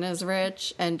bananas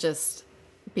rich and just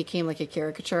became like a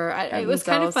caricature. It was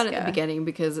kind of fun at the beginning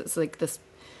because it's like this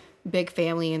big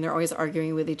family and they're always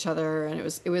arguing with each other, and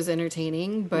it was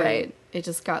entertaining, but it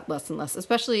just got less and less,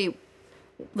 especially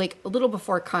like a little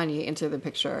before Kanye entered the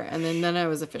picture, and then I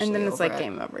was officially over it. And then it's like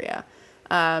game over,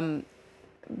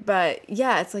 but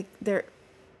yeah, it's like they're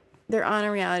on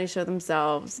a reality show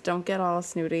themselves. Don't get all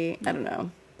snooty. I don't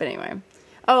know, but anyway.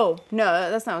 Oh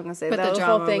no, that's not what I was gonna say. But the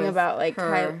whole thing about like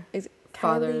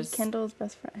father's Kendall's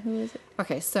best friend. Who is it?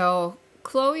 Okay, so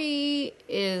Chloe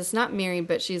is not married,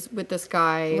 but she's with this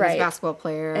guy, this basketball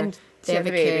player, and they have a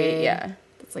kid. Yeah.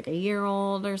 It's like a year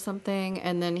old or something,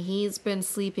 and then he's been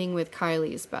sleeping with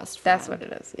Kylie's best friend. That's what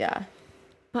it is, yeah.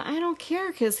 But I don't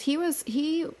care, because he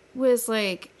was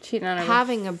like cheating on her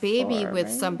having a baby with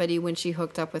somebody when she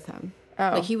hooked up with him.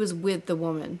 Oh. Like he was with the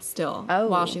woman still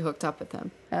while she hooked up with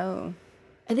him. Oh.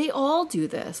 And they all do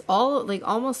this.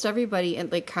 Almost everybody, and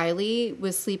like Kylie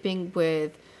was sleeping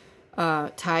with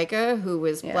Tyga, who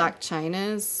was Black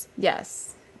Chyna's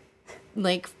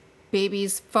like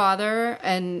baby's father,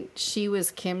 and she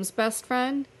was Kim's best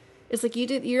friend. It's like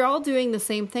you're all doing the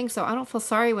same thing, so I don't feel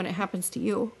sorry when it happens to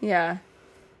you. Yeah.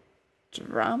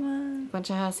 Drama. Bunch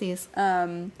of hussies.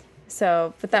 But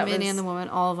that the man and the woman,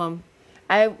 all of them.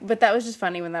 But that was just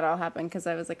funny when that all happened, because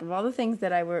I was like, of all the things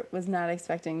that I was not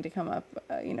expecting to come up,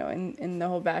 in the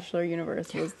whole Bachelor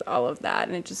universe was all of that,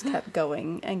 and it just kept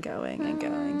going and going and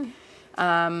going.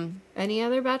 Any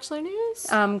other Bachelor news?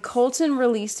 Colton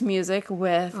released music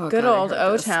with good old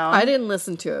O-Town. I didn't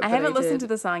listen to it. I haven't listened to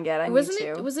the song yet. Was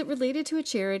it related to a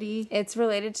charity? It's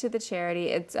related to the charity.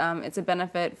 It's a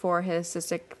benefit for his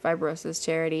cystic fibrosis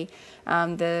charity.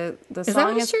 The song is that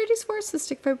what his charity's for?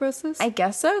 Cystic fibrosis? I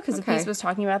guess so, because the piece was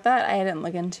talking about that. I didn't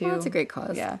look into. Well, it's a great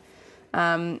cause. Yeah.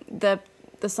 The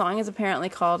song is apparently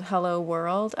called "Hello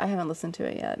World." I haven't listened to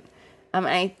it yet.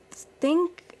 I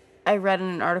think I read in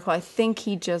an article, I think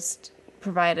he just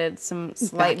provided some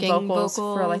slight vocals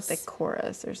for like the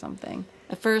chorus or something.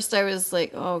 At first I was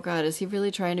like, oh God, is he really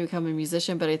trying to become a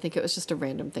musician? But I think it was just a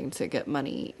random thing to get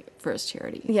money for his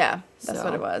charity. Yeah, that's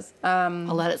what it was.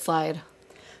 I'll let it slide.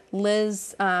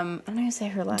 Liz, I'm not going to say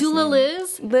her last name.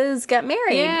 Liz? Liz got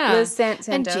married. Yeah. Liz Santos.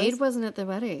 And Jade wasn't at the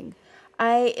wedding.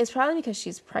 It's probably because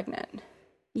she's pregnant.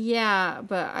 Yeah,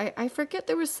 but I forget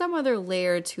there was some other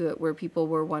layer to it where people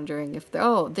were wondering if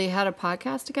they had a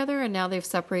podcast together and now they've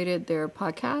separated their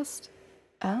podcast.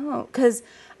 Oh, because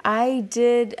I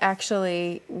did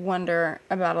actually wonder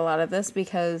about a lot of this,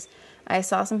 because I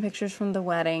saw some pictures from the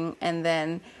wedding, and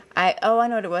then I know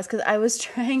what it was, because I was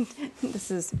trying. This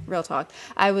is real talk.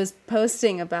 I was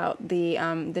posting about the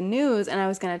news, and I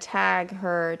was going to tag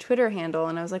her Twitter handle,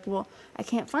 and I was like, well, I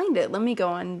can't find it. Let me go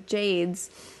on Jade's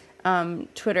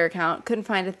Twitter account. Couldn't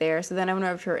find it there, so then I went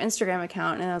over to her Instagram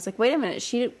account, and I was like, wait a minute,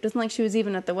 she doesn't like she was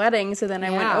even at the wedding. So then I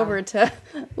went over to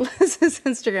Liz's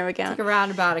Instagram account. It's like a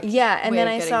roundabout. And then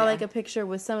I saw like a picture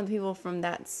with some of the people from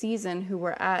that season who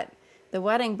were at the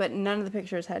wedding, but none of the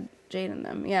pictures had Jade in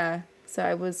them. Yeah, so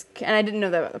I didn't know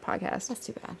that about the podcast. That's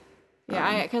too bad.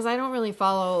 Yeah, because I don't really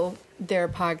follow their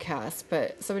podcast,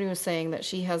 but somebody was saying that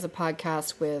she has a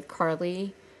podcast with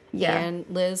Carly. Yeah. And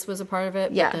Liz was a part of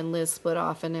it, but then Liz split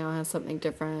off and now has something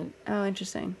different. Oh,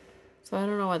 interesting. So I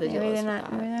don't know why they do maybe Liz.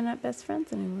 maybe they're not best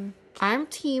friends anymore. I'm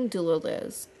team Dula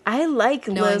Liz. I like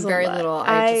Liz very a lot. little.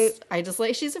 I just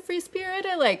like, she's a free spirit.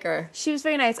 I like her. She was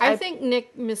very nice. I think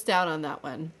Nick missed out on that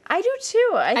one. I do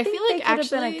too. I think feel like they could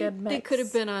actually have been a good mix. they could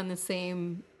have been on the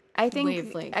same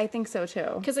wavelength. I think so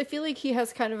too. Because I feel like he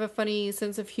has kind of a funny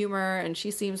sense of humor, and she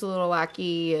seems a little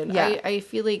wacky, and I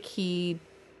feel like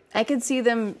I could see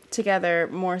them together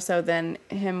more so than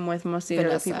him with most of the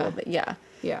other people. But yeah.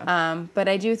 But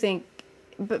I do think,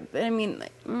 but I mean,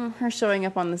 like, her showing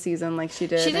up on the season like she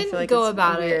did, she didn't I feel like go it's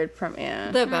about weird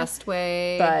it the best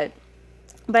way. But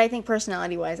I think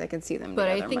personality wise, I could see them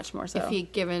together much more so. If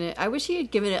he'd given it, I wish he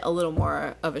had given it a little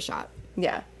more of a shot.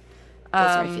 Yeah, those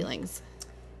are my feelings.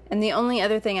 And the only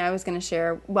other thing I was going to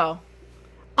share,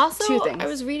 also, 2 things. I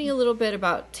was reading a little bit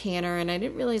about Tanner, and I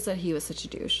didn't realize that he was such a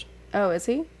douche. Oh, is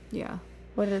he? Yeah.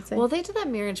 What did it say? Well, they did that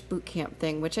marriage boot camp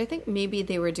thing, which I think maybe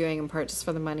they were doing in part just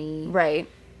for the money. Right.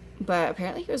 But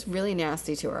apparently he was really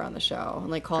nasty to her on the show, and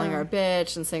like calling her a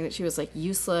bitch and saying that she was like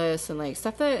useless and like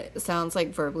stuff that sounds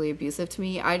like verbally abusive to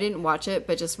me. I didn't watch it,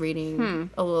 but just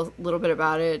reading a little bit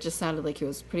about it, it just sounded like he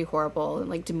was pretty horrible and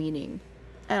like demeaning.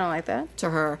 I don't like that. To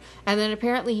her. And then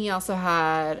apparently he also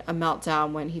had a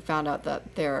meltdown when he found out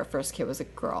that their first kid was a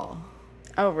girl.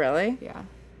 Oh, really? Yeah.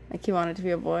 Like he wanted to be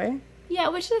a boy? Yeah,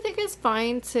 which I think is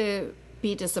fine to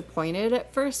be disappointed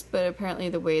at first, but apparently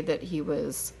the way that he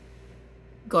was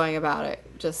going about it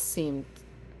just seemed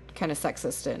kind of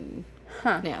sexist and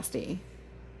nasty.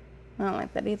 I don't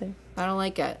like that either. I don't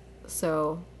like it.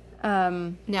 So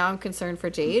now I'm concerned for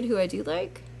Jade, who I do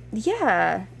like.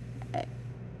 Yeah.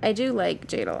 I do like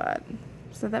Jade a lot.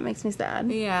 So that makes me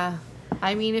sad. Yeah.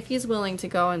 I mean, if he's willing to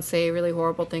go and say really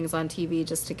horrible things on TV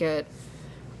just to get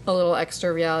a little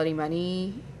extra reality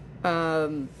money,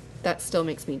 that still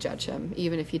makes me judge him,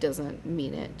 even if he doesn't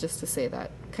mean it, just to say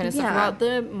that kind of stuff about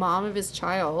the mom of his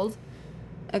child.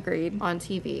 Agreed. On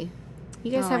TV.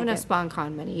 You guys have enough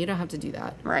SpawnCon money. You don't have to do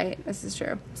that. Right. This is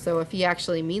true. So if he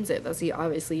actually means it, that's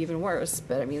obviously even worse.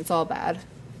 But, I mean, it's all bad.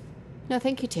 No,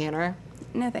 thank you, Tanner.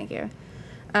 No, thank you.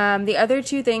 The other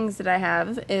 2 things that I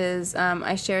have is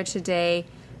I shared today.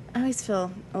 I always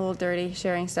feel a little dirty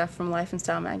sharing stuff from Life and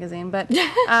Style magazine, but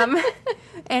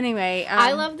anyway.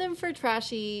 I love them for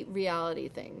trashy reality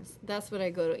things. That's what I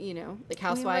go to, like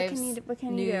Housewives, what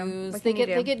can you news. Do?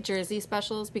 They get Jersey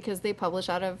specials because they publish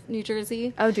out of New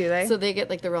Jersey. Oh, do they? So they get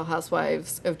like the Real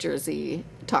Housewives of Jersey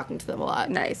talking to them a lot.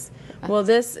 Nice. Well,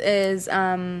 this is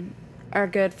our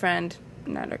good friend.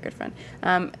 Not our good friend.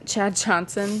 Chad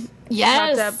Johnson.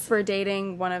 Yes. Popped up for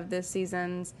dating one of this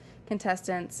season's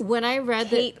contestants. When I read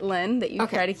Caitlin, that you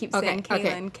try to keep saying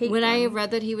Caitlin. When I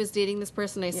read that he was dating this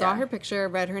person, I saw her picture,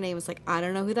 read her name, was like, I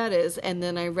don't know who that is. And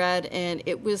then I read, and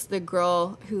it was the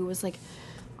girl who was like,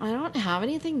 I don't have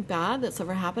anything bad that's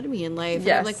ever happened to me in life. Yes.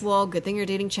 And I'm like, well, good thing you're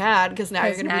dating Chad, because now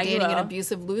you're going to be dating an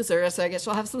abusive loser, so I guess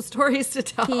you'll have some stories to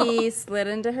tell. He slid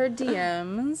into her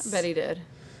DMs. I bet he did.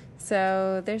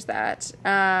 So there's that.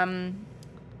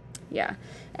 Yeah.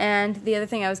 And the other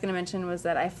thing I was going to mention was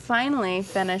that I finally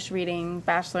finished reading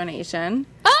Bachelor Nation.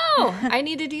 Oh, I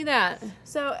need to do that.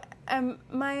 So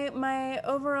my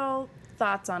overall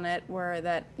thoughts on it were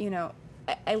that,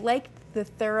 I liked the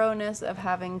thoroughness of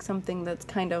having something that's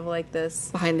kind of like this.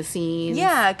 Behind the scenes.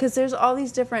 Yeah, because there's all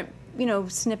these different,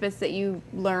 snippets that you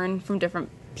learn from different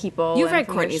people. You've read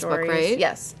Courtney's book, right?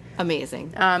 Yes.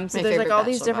 Amazing. So there's like all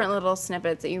these different little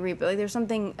snippets that you read, but like there's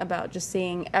something about just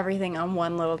seeing everything on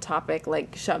one little topic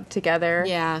like shoved together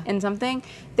in something.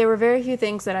 There were very few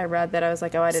things that I read that I was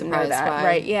like, oh, I didn't know that. By.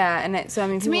 Right, yeah. And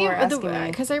people were asking me.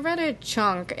 Because I read a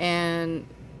chunk and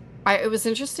it was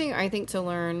interesting, I think, to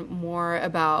learn more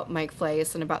about Mike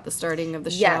Fleiss and about the starting of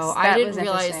the show. Yes, I didn't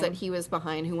realize that he was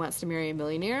behind Who Wants to Marry a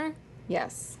Millionaire.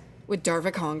 Yes. With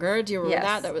Darvik Conger, do you remember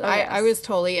that? That was yes. I was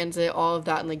totally into all of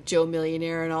that and like Joe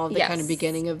Millionaire and all of the kind of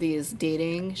beginning of these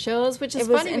dating shows, which is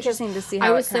funny. It was interesting to see how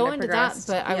I was so into progressed.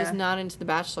 that, but I was not into The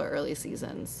Bachelor early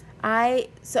seasons. I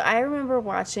remember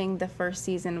watching the first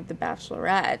season of The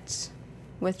Bachelorette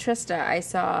with Trista.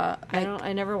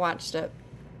 I never watched it.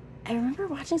 I remember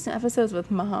watching some episodes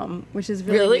with Mom, which is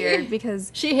really weird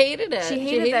because she hated it. She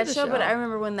hated that show, but I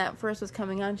remember when that first was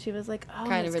coming on, she was like, "Oh,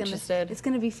 kind of interested. It's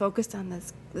going to be focused on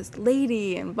this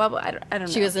lady and blah blah." I don't know.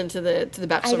 She was into the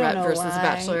Bachelorette versus The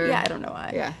Bachelor. Yeah, I don't know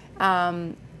why.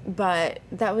 Yeah. But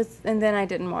that was, and then I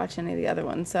didn't watch any of the other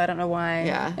ones, so I don't know why.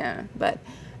 Yeah. But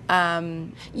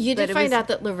You did find out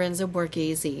that Lorenzo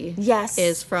Borghese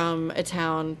is from a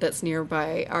town that's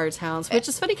nearby our towns, which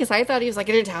is funny because I thought he was like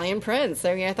an Italian prince.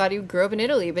 I mean, I thought he grew up in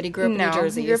Italy, but he grew up in New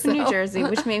Jersey. He grew up in New Jersey,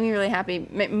 which made me really happy,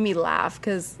 made me laugh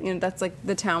because, you know, that's like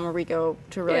the town where we go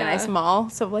to a really nice mall.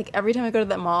 So, like, every time I go to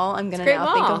that mall, I'm going to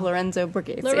now think of Lorenzo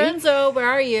Borghese. Lorenzo, where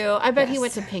are you? I bet he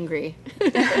went to Pingree.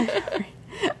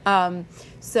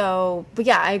 So, but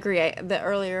yeah, I agree. The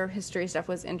earlier history stuff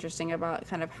was interesting about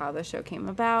kind of how the show came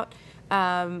about.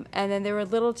 And then there were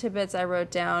little tidbits I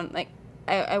wrote down. Like,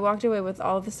 I walked away with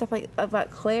all of the stuff like about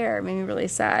Claire. It made me really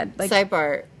sad. Like,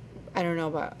 sidebar, I don't know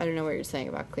what you're saying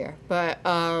about Claire, but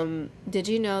did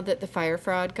you know that the fire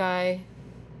fraud guy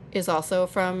is also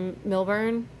from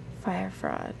Milburn? Fire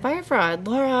fraud,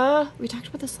 Laura. We talked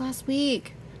about this last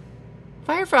week.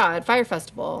 Fire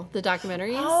Festival, the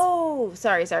documentaries. Oh,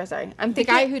 sorry. I'm thinking, the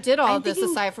guy who did all of this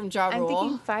aside from Ja Rule. I'm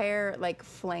thinking fire like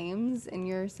flames, and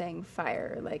you're saying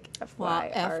fire like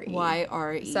F-Y-R-E.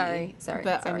 F-Y-R-E. Sorry.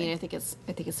 But I mean, I think it's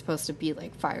supposed to be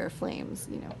like fire flames,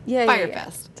 you know. Yeah, Fire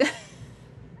Fest.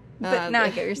 But now I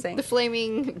get what you're saying. The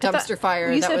flaming dumpster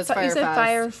fire that was Fire Fest. You said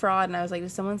fire fraud, and I was like, did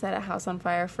someone set a house on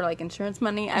fire for like insurance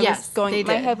money? I was going.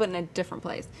 My head went in a different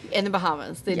place. In the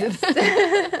Bahamas, they did.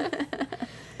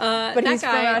 But he's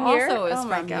from around here? Also is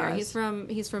from here.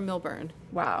 He's from Milburn.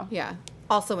 Wow. Yeah.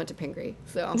 Also went to Pingree.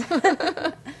 So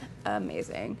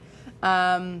amazing.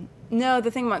 No,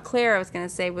 the thing about Claire I was going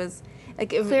to say was like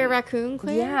Claire Raccoon.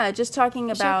 Claire. Yeah, just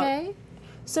talking about. Is she okay?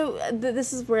 So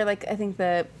this is where like I think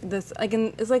this like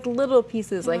it's like little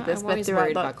pieces like this, I'm but always throughout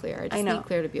worried about Claire. I just need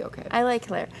Claire to be okay. I like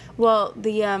Claire. Well,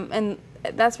 the and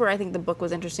that's where I think the book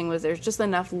was interesting, was there's just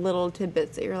enough little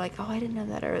tidbits that you're like, oh, I didn't know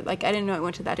that, or like I didn't know it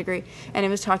went to that degree. And it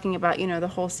was talking about, you know, the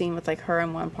whole scene with like her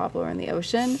and Juan Pablo in the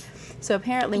ocean. So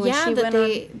apparently when she went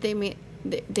on,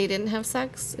 they didn't have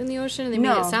sex in the ocean, and they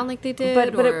made it sound like they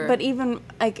did. But even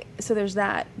like, so there's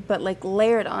that, but like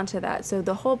layered onto that. So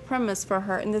the whole premise for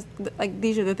her, and this, like,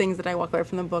 these are the things that I walk away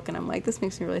from the book and I'm like, this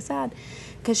makes me really sad,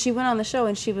 because she went on the show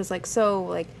and she was like, so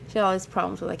like she had all these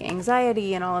problems with like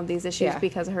anxiety and all of these issues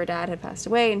because her dad had passed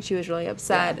away, and she was really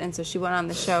upset, and so she went on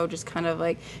the show just kind of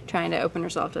like trying to open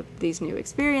herself to these new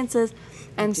experiences.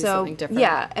 And so,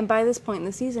 and by this point in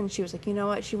the season, she was like, you know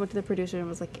what? She went to the producer and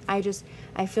was like, I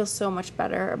feel so much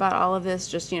better about all of this,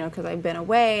 just, you know, because I've been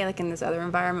away, like in this other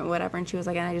environment, whatever. And she was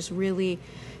like, and I just really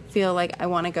feel like I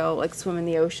want to go like swim in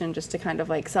the ocean just to kind of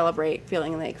like celebrate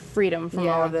feeling like freedom from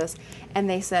all of this. And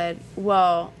they said,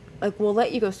 well, like, we'll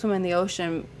let you go swim in the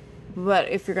ocean, but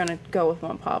if you're going to go with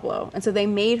Juan Pablo. And so they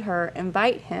made her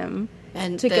invite him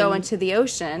to go into the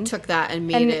ocean. Took that and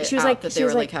made it out that they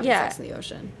were like having sex in the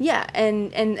ocean. Yeah,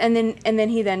 and then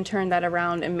he then turned that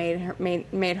around and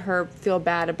made her feel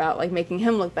bad about like making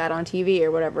him look bad on TV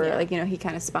or whatever. Yeah. Like, you know, he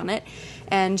kind of spun it.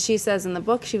 And she says in the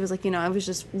book, she was like, you know, I was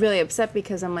just really upset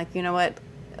because I'm like, you know what,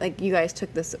 like, you guys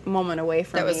took this moment away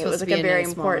from me. It was like a very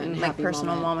important, like,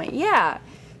 personal moment. Yeah.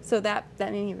 So that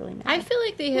made me really mad. I feel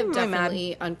like they have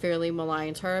definitely unfairly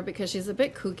maligned her because she's a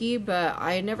bit kooky, but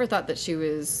I never thought that she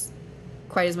was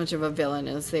quite as much of a villain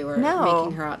as they were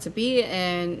making her out to be,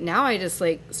 and now I just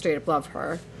like straight up love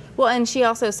her. Well, and she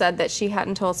also said that she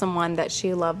hadn't told someone that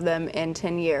she loved them in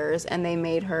 10 years, and they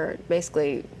made her,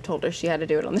 basically told her she had to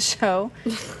do it on the show.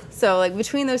 So like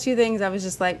between those two things, I was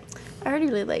just like, I already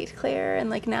really liked Claire, and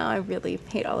like now I really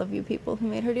hate all of you people who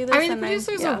made her do this. I mean, the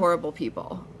producers are horrible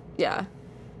people. Yeah.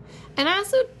 And I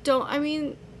also don't, I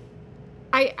mean,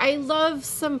 I love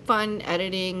some fun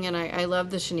editing, and I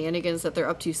love the shenanigans that they're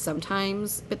up to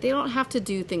sometimes, but they don't have to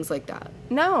do things like that.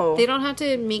 No. They don't have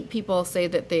to make people say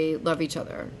that they love each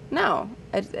other. No.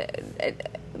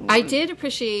 I did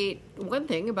appreciate one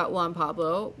thing about Juan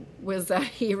Pablo was that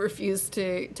he refused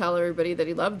to tell everybody that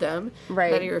he loved them.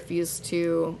 Right. That he refused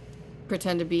to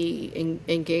pretend to be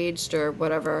engaged or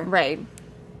whatever. Right.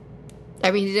 I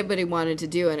mean, he did what he wanted to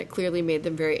do, and it clearly made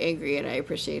them very angry, and I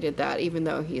appreciated that, even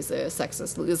though he's a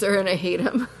sexist loser, and I hate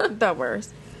him. The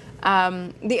worst.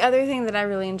 The other thing that I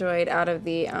really enjoyed out of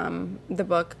the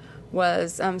book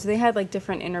was, so they had, like,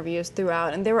 different interviews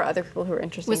throughout, and there were other people who were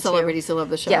interesting, with celebrities who love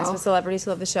the show. Yes, with celebrities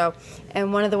who love the show.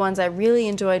 And one of the ones I really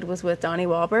enjoyed was with Donnie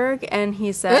Wahlberg, and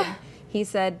he said... He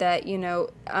said that, you know,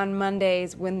 on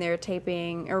Mondays when they're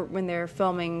taping, or when they're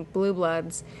filming Blue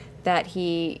Bloods, that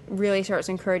he really starts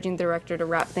encouraging the director to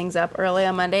wrap things up early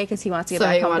on Monday because he wants to get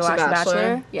back home to watch The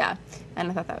Bachelor. Yeah, and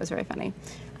I thought that was very funny.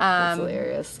 That's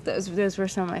hilarious. Those were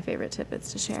some of my favorite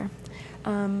tidbits to share.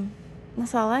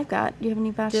 That's all I've got. Do you have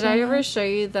any Bachelor? Did I ever show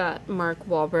you that Mark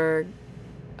Wahlberg,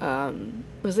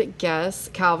 was it Guess?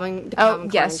 Calvin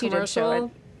yes, Klein you did show it.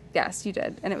 Yes, you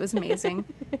did, and it was amazing.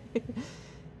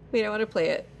 Wait, I want to play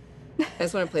it. I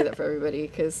just want to play that for everybody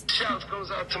because... Shouts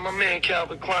goes out to my man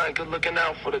Calvin Klein, good looking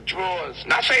out for the drawers.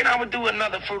 Not saying I would do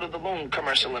another Fruit of the Loom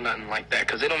commercial or nothing like that,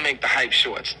 because they don't make the hype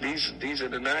shorts. These are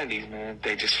the 90s, man.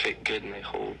 They just fit good and they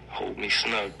hold me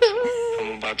snug. So if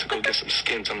I'm about to go get some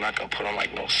skins, I'm not going to put on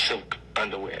like no silk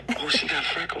underwear. Oh, she got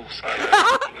freckles.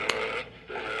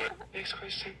 Next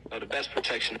question. Oh, the best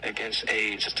protection against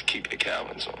AIDS is to keep your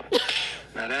Calvins on.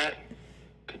 Now that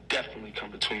could definitely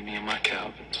come between me and my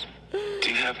Calvins. Do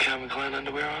you have Calvin Klein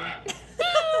underwear on?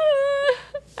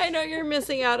 I know you're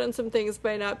missing out on some things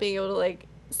by not being able to, like,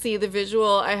 see the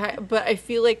visual. But I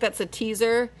feel like that's a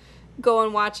teaser. Go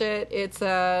and watch it. It's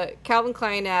a Calvin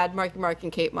Klein ad, Marky Mark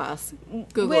and Kate Moss.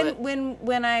 Google it.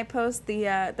 When I post the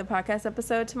podcast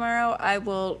episode tomorrow, I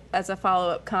will, as a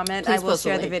follow-up comment, I will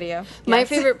share the video. My Yes.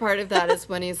 favorite part of that is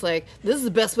when he's like, this is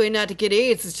the best way not to get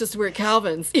AIDS. It's just to wear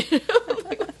Calvins. You know?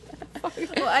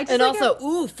 Well, and also,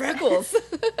 ooh, freckles.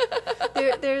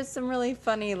 There's some really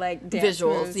funny like dance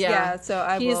visuals, moves. yeah. So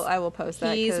I will post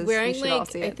that. He's wearing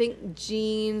like I think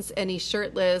jeans and he's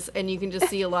shirtless and you can just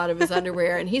see a lot of his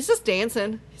underwear and he's just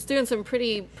dancing. He's doing some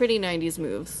pretty 90s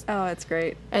moves. Oh, it's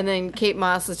great. And then Kate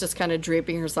Moss is just kind of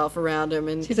draping herself around him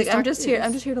and she's like, I'm just here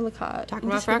to look hot. Talking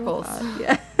about freckles.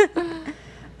 Yeah.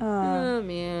 Oh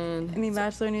man. Any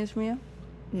Bachelor news from you?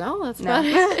 No, that's about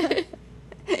it.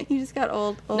 You just got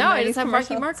old no, I just have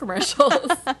Marky commercials. Mark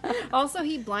commercials. Also,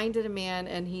 he blinded a man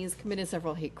and he's committed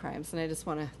several hate crimes, and I just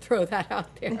want to throw that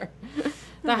out there.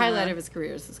 The highlight of his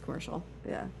career is this commercial.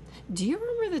 Yeah. Do you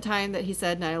remember the time that he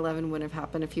said 9/11 wouldn't have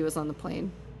happened if he was on the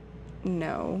plane?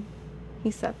 No.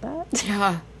 He said that?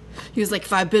 Yeah. He was like,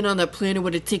 if I'd been on that plane, it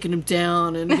would have taken him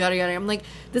down, and yada yada. I'm like,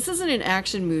 this isn't an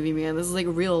action movie, man. This is like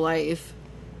real life.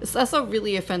 It's also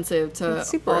really offensive to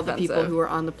all the people who were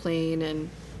on the plane and...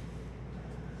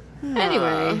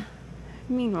 Anyway.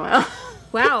 Meanwhile.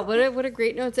 Wow, what a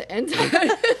great note to end on.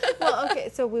 Well,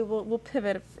 okay, so we'll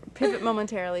pivot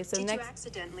momentarily. So Did next you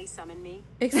accidentally summon me?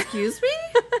 Excuse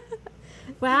me?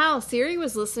 Wow, Siri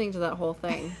was listening to that whole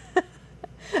thing.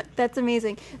 That's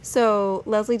amazing. So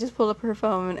Leslie just pulled up her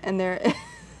phone and there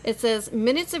It says,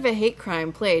 minutes of a hate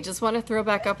crime play. Just want to throw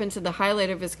back up into the highlight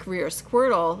of his career.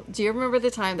 Squirtle, do you remember the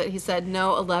time that he said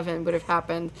no 11 would have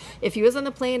happened? If he was on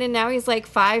the plane and now he's like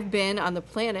 5 bin on the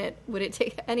planet, would it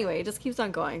take... Anyway, it just keeps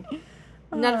on going.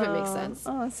 None of it makes sense.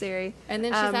 Oh, Siri. And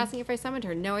then she's asking if I summoned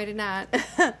her. No, I did not.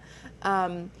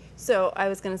 So I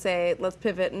was going to say, let's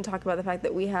pivot and talk about the fact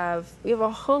that we have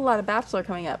a whole lot of Bachelor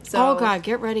coming up. So oh God,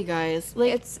 get ready, guys!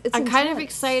 Like, it's I'm kind of intense.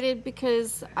 excited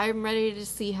because I'm ready to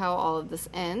see how all of this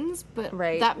ends. But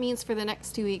that means for the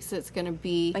next 2 weeks, it's going to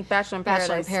be like Bachelor in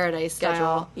Paradise schedule.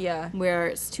 style, Yeah, where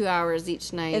it's 2 hours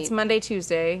each night. It's Monday,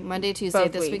 Tuesday,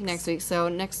 this week, next week. So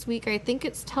next week, I think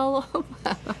it's Tell All.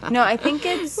 No, I think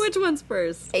it's which one's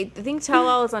first? I think Tell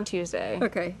All is on Tuesday.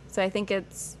 Okay, so I think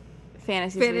it's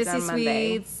Fantasy Suites on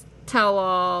Monday. Suites, Tell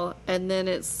All, and then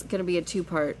it's going to be a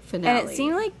 2-part finale. And it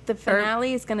seemed like the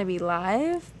finale is going to be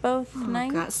live both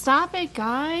nights. God. Stop it,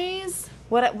 guys!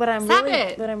 What I'm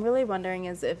really wondering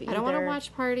is if I don't want to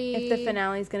watch party. If the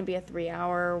finale is going to be a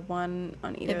 3-hour one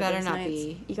on either. It better of those not nights.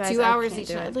 be. You guys, 2 hours each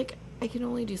night. night. Like, I can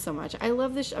only do so much. I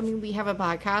love this. I mean, we have a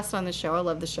podcast on the show. I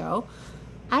love the show.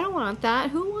 I don't want that.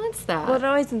 Who wants that? Well, it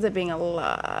always ends up being a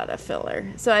lot of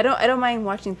filler. So I don't mind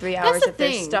watching 3 hours if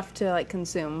there's stuff to like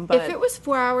consume. But if it was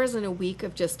 4 hours in a week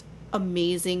of just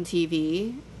amazing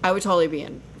TV, I would totally be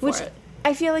in for it.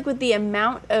 I feel like with the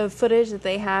amount of footage that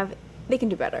they have, they can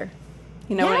do better.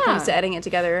 You know, when it comes to editing it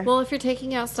together. Well, if you're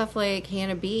taking out stuff like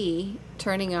Hannah B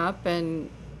turning up and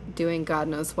doing God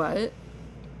knows what.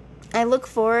 I look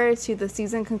forward to the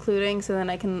season concluding so then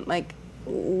I can like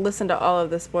listen to all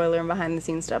of the spoiler and behind the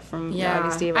scenes stuff from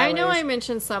Reality Steve. I know I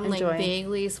mentioned some like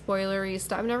vaguely spoilery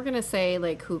stuff. I'm never gonna say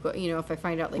like who if I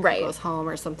find out like who goes home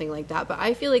or something like that. But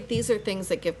I feel like these are things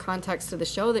that give context to the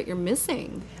show that you're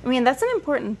missing. I mean, that's an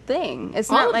important thing.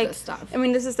 It's all not of like this stuff. I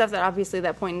mean, this is stuff that obviously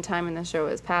that point in time in the show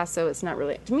is past, so it's not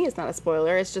really to me. It's not a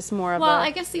spoiler. It's just more of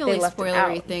I guess the only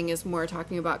spoilery thing is more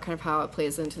talking about kind of how it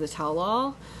plays into the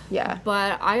tell-all. Yeah,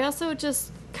 but I also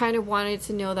just kind of wanted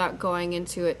to know that going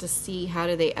into it to see how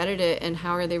do they edit it and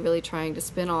how are they really trying to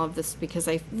spin all of this, because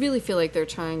I really feel like they're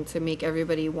trying to make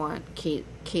everybody want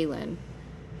Kaylin.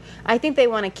 I think they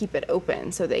want to keep it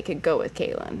open so they could go with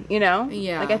Kaylin, you know?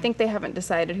 Yeah. Like, I think they haven't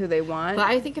decided who they want. But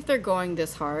I think if they're going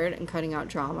this hard and cutting out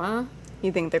drama...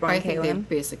 You think they're going Kaylin? I think they've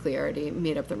basically already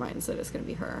made up their minds that it's going to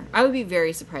be her. I would be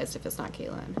very surprised if it's not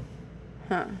Kaylin.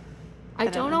 Huh. I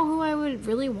don't know who I would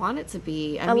really want it to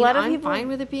be. I mean, lot of I'm people fine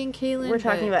with it being Kaylin. We're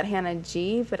talking about Hannah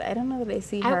G, but I don't know that I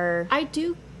see her. I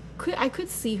could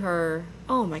see her.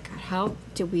 Oh my God, how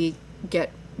did we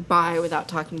get by without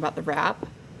talking about the rap?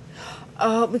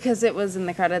 Oh, because it was in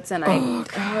the credits, and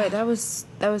that was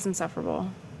insufferable.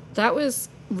 That was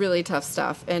really tough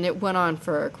stuff, and it went on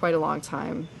for quite a long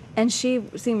time. And she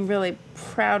seemed really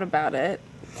proud about it.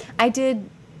 I did.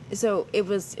 So it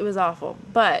was awful,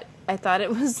 but I thought it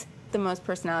was the most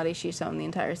personality she's shown the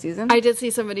entire season. I did see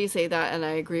somebody say that, and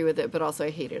I agree with it, but also I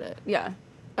hated it. Yeah.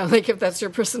 Like, if that's your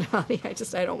personality, I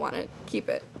don't want it. Keep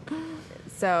it.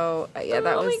 So, that was...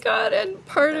 Oh, my God. And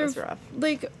part of... rough.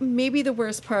 Like, maybe the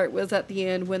worst part was at the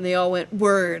end when they all went,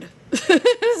 word.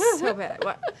 So bad.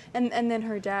 And then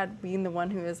her dad being the one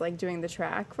who was, like, doing the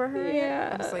track for her.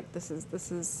 Yeah. I was like, this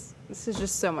is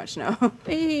just so much no. I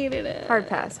hated it. Hard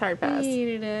pass. I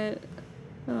hated it.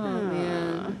 Oh,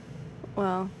 man.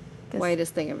 Well...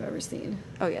 Whitest thing I've ever seen.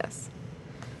 Oh, yes.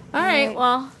 All right,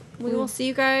 well, we will see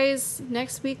you guys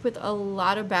next week with a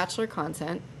lot of Bachelor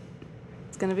content.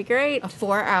 It's going to be great. A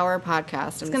 4-hour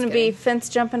podcast. It's going to be fence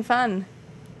jumping fun.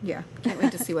 Yeah, can't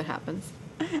wait to see what happens.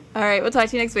 All right, we'll talk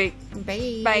to you next week.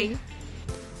 Bye. Bye.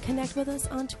 Connect with us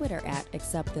on Twitter at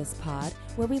AcceptThisPod,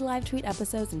 where we live tweet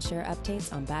episodes and share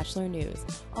updates on Bachelor news.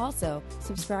 Also,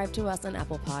 subscribe to us on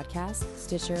Apple Podcasts,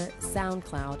 Stitcher,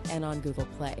 SoundCloud, and on Google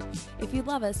Play. If you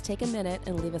love us, take a minute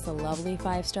and leave us a lovely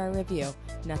 5-star review.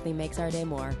 Nothing makes our day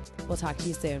more. We'll talk to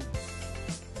you soon.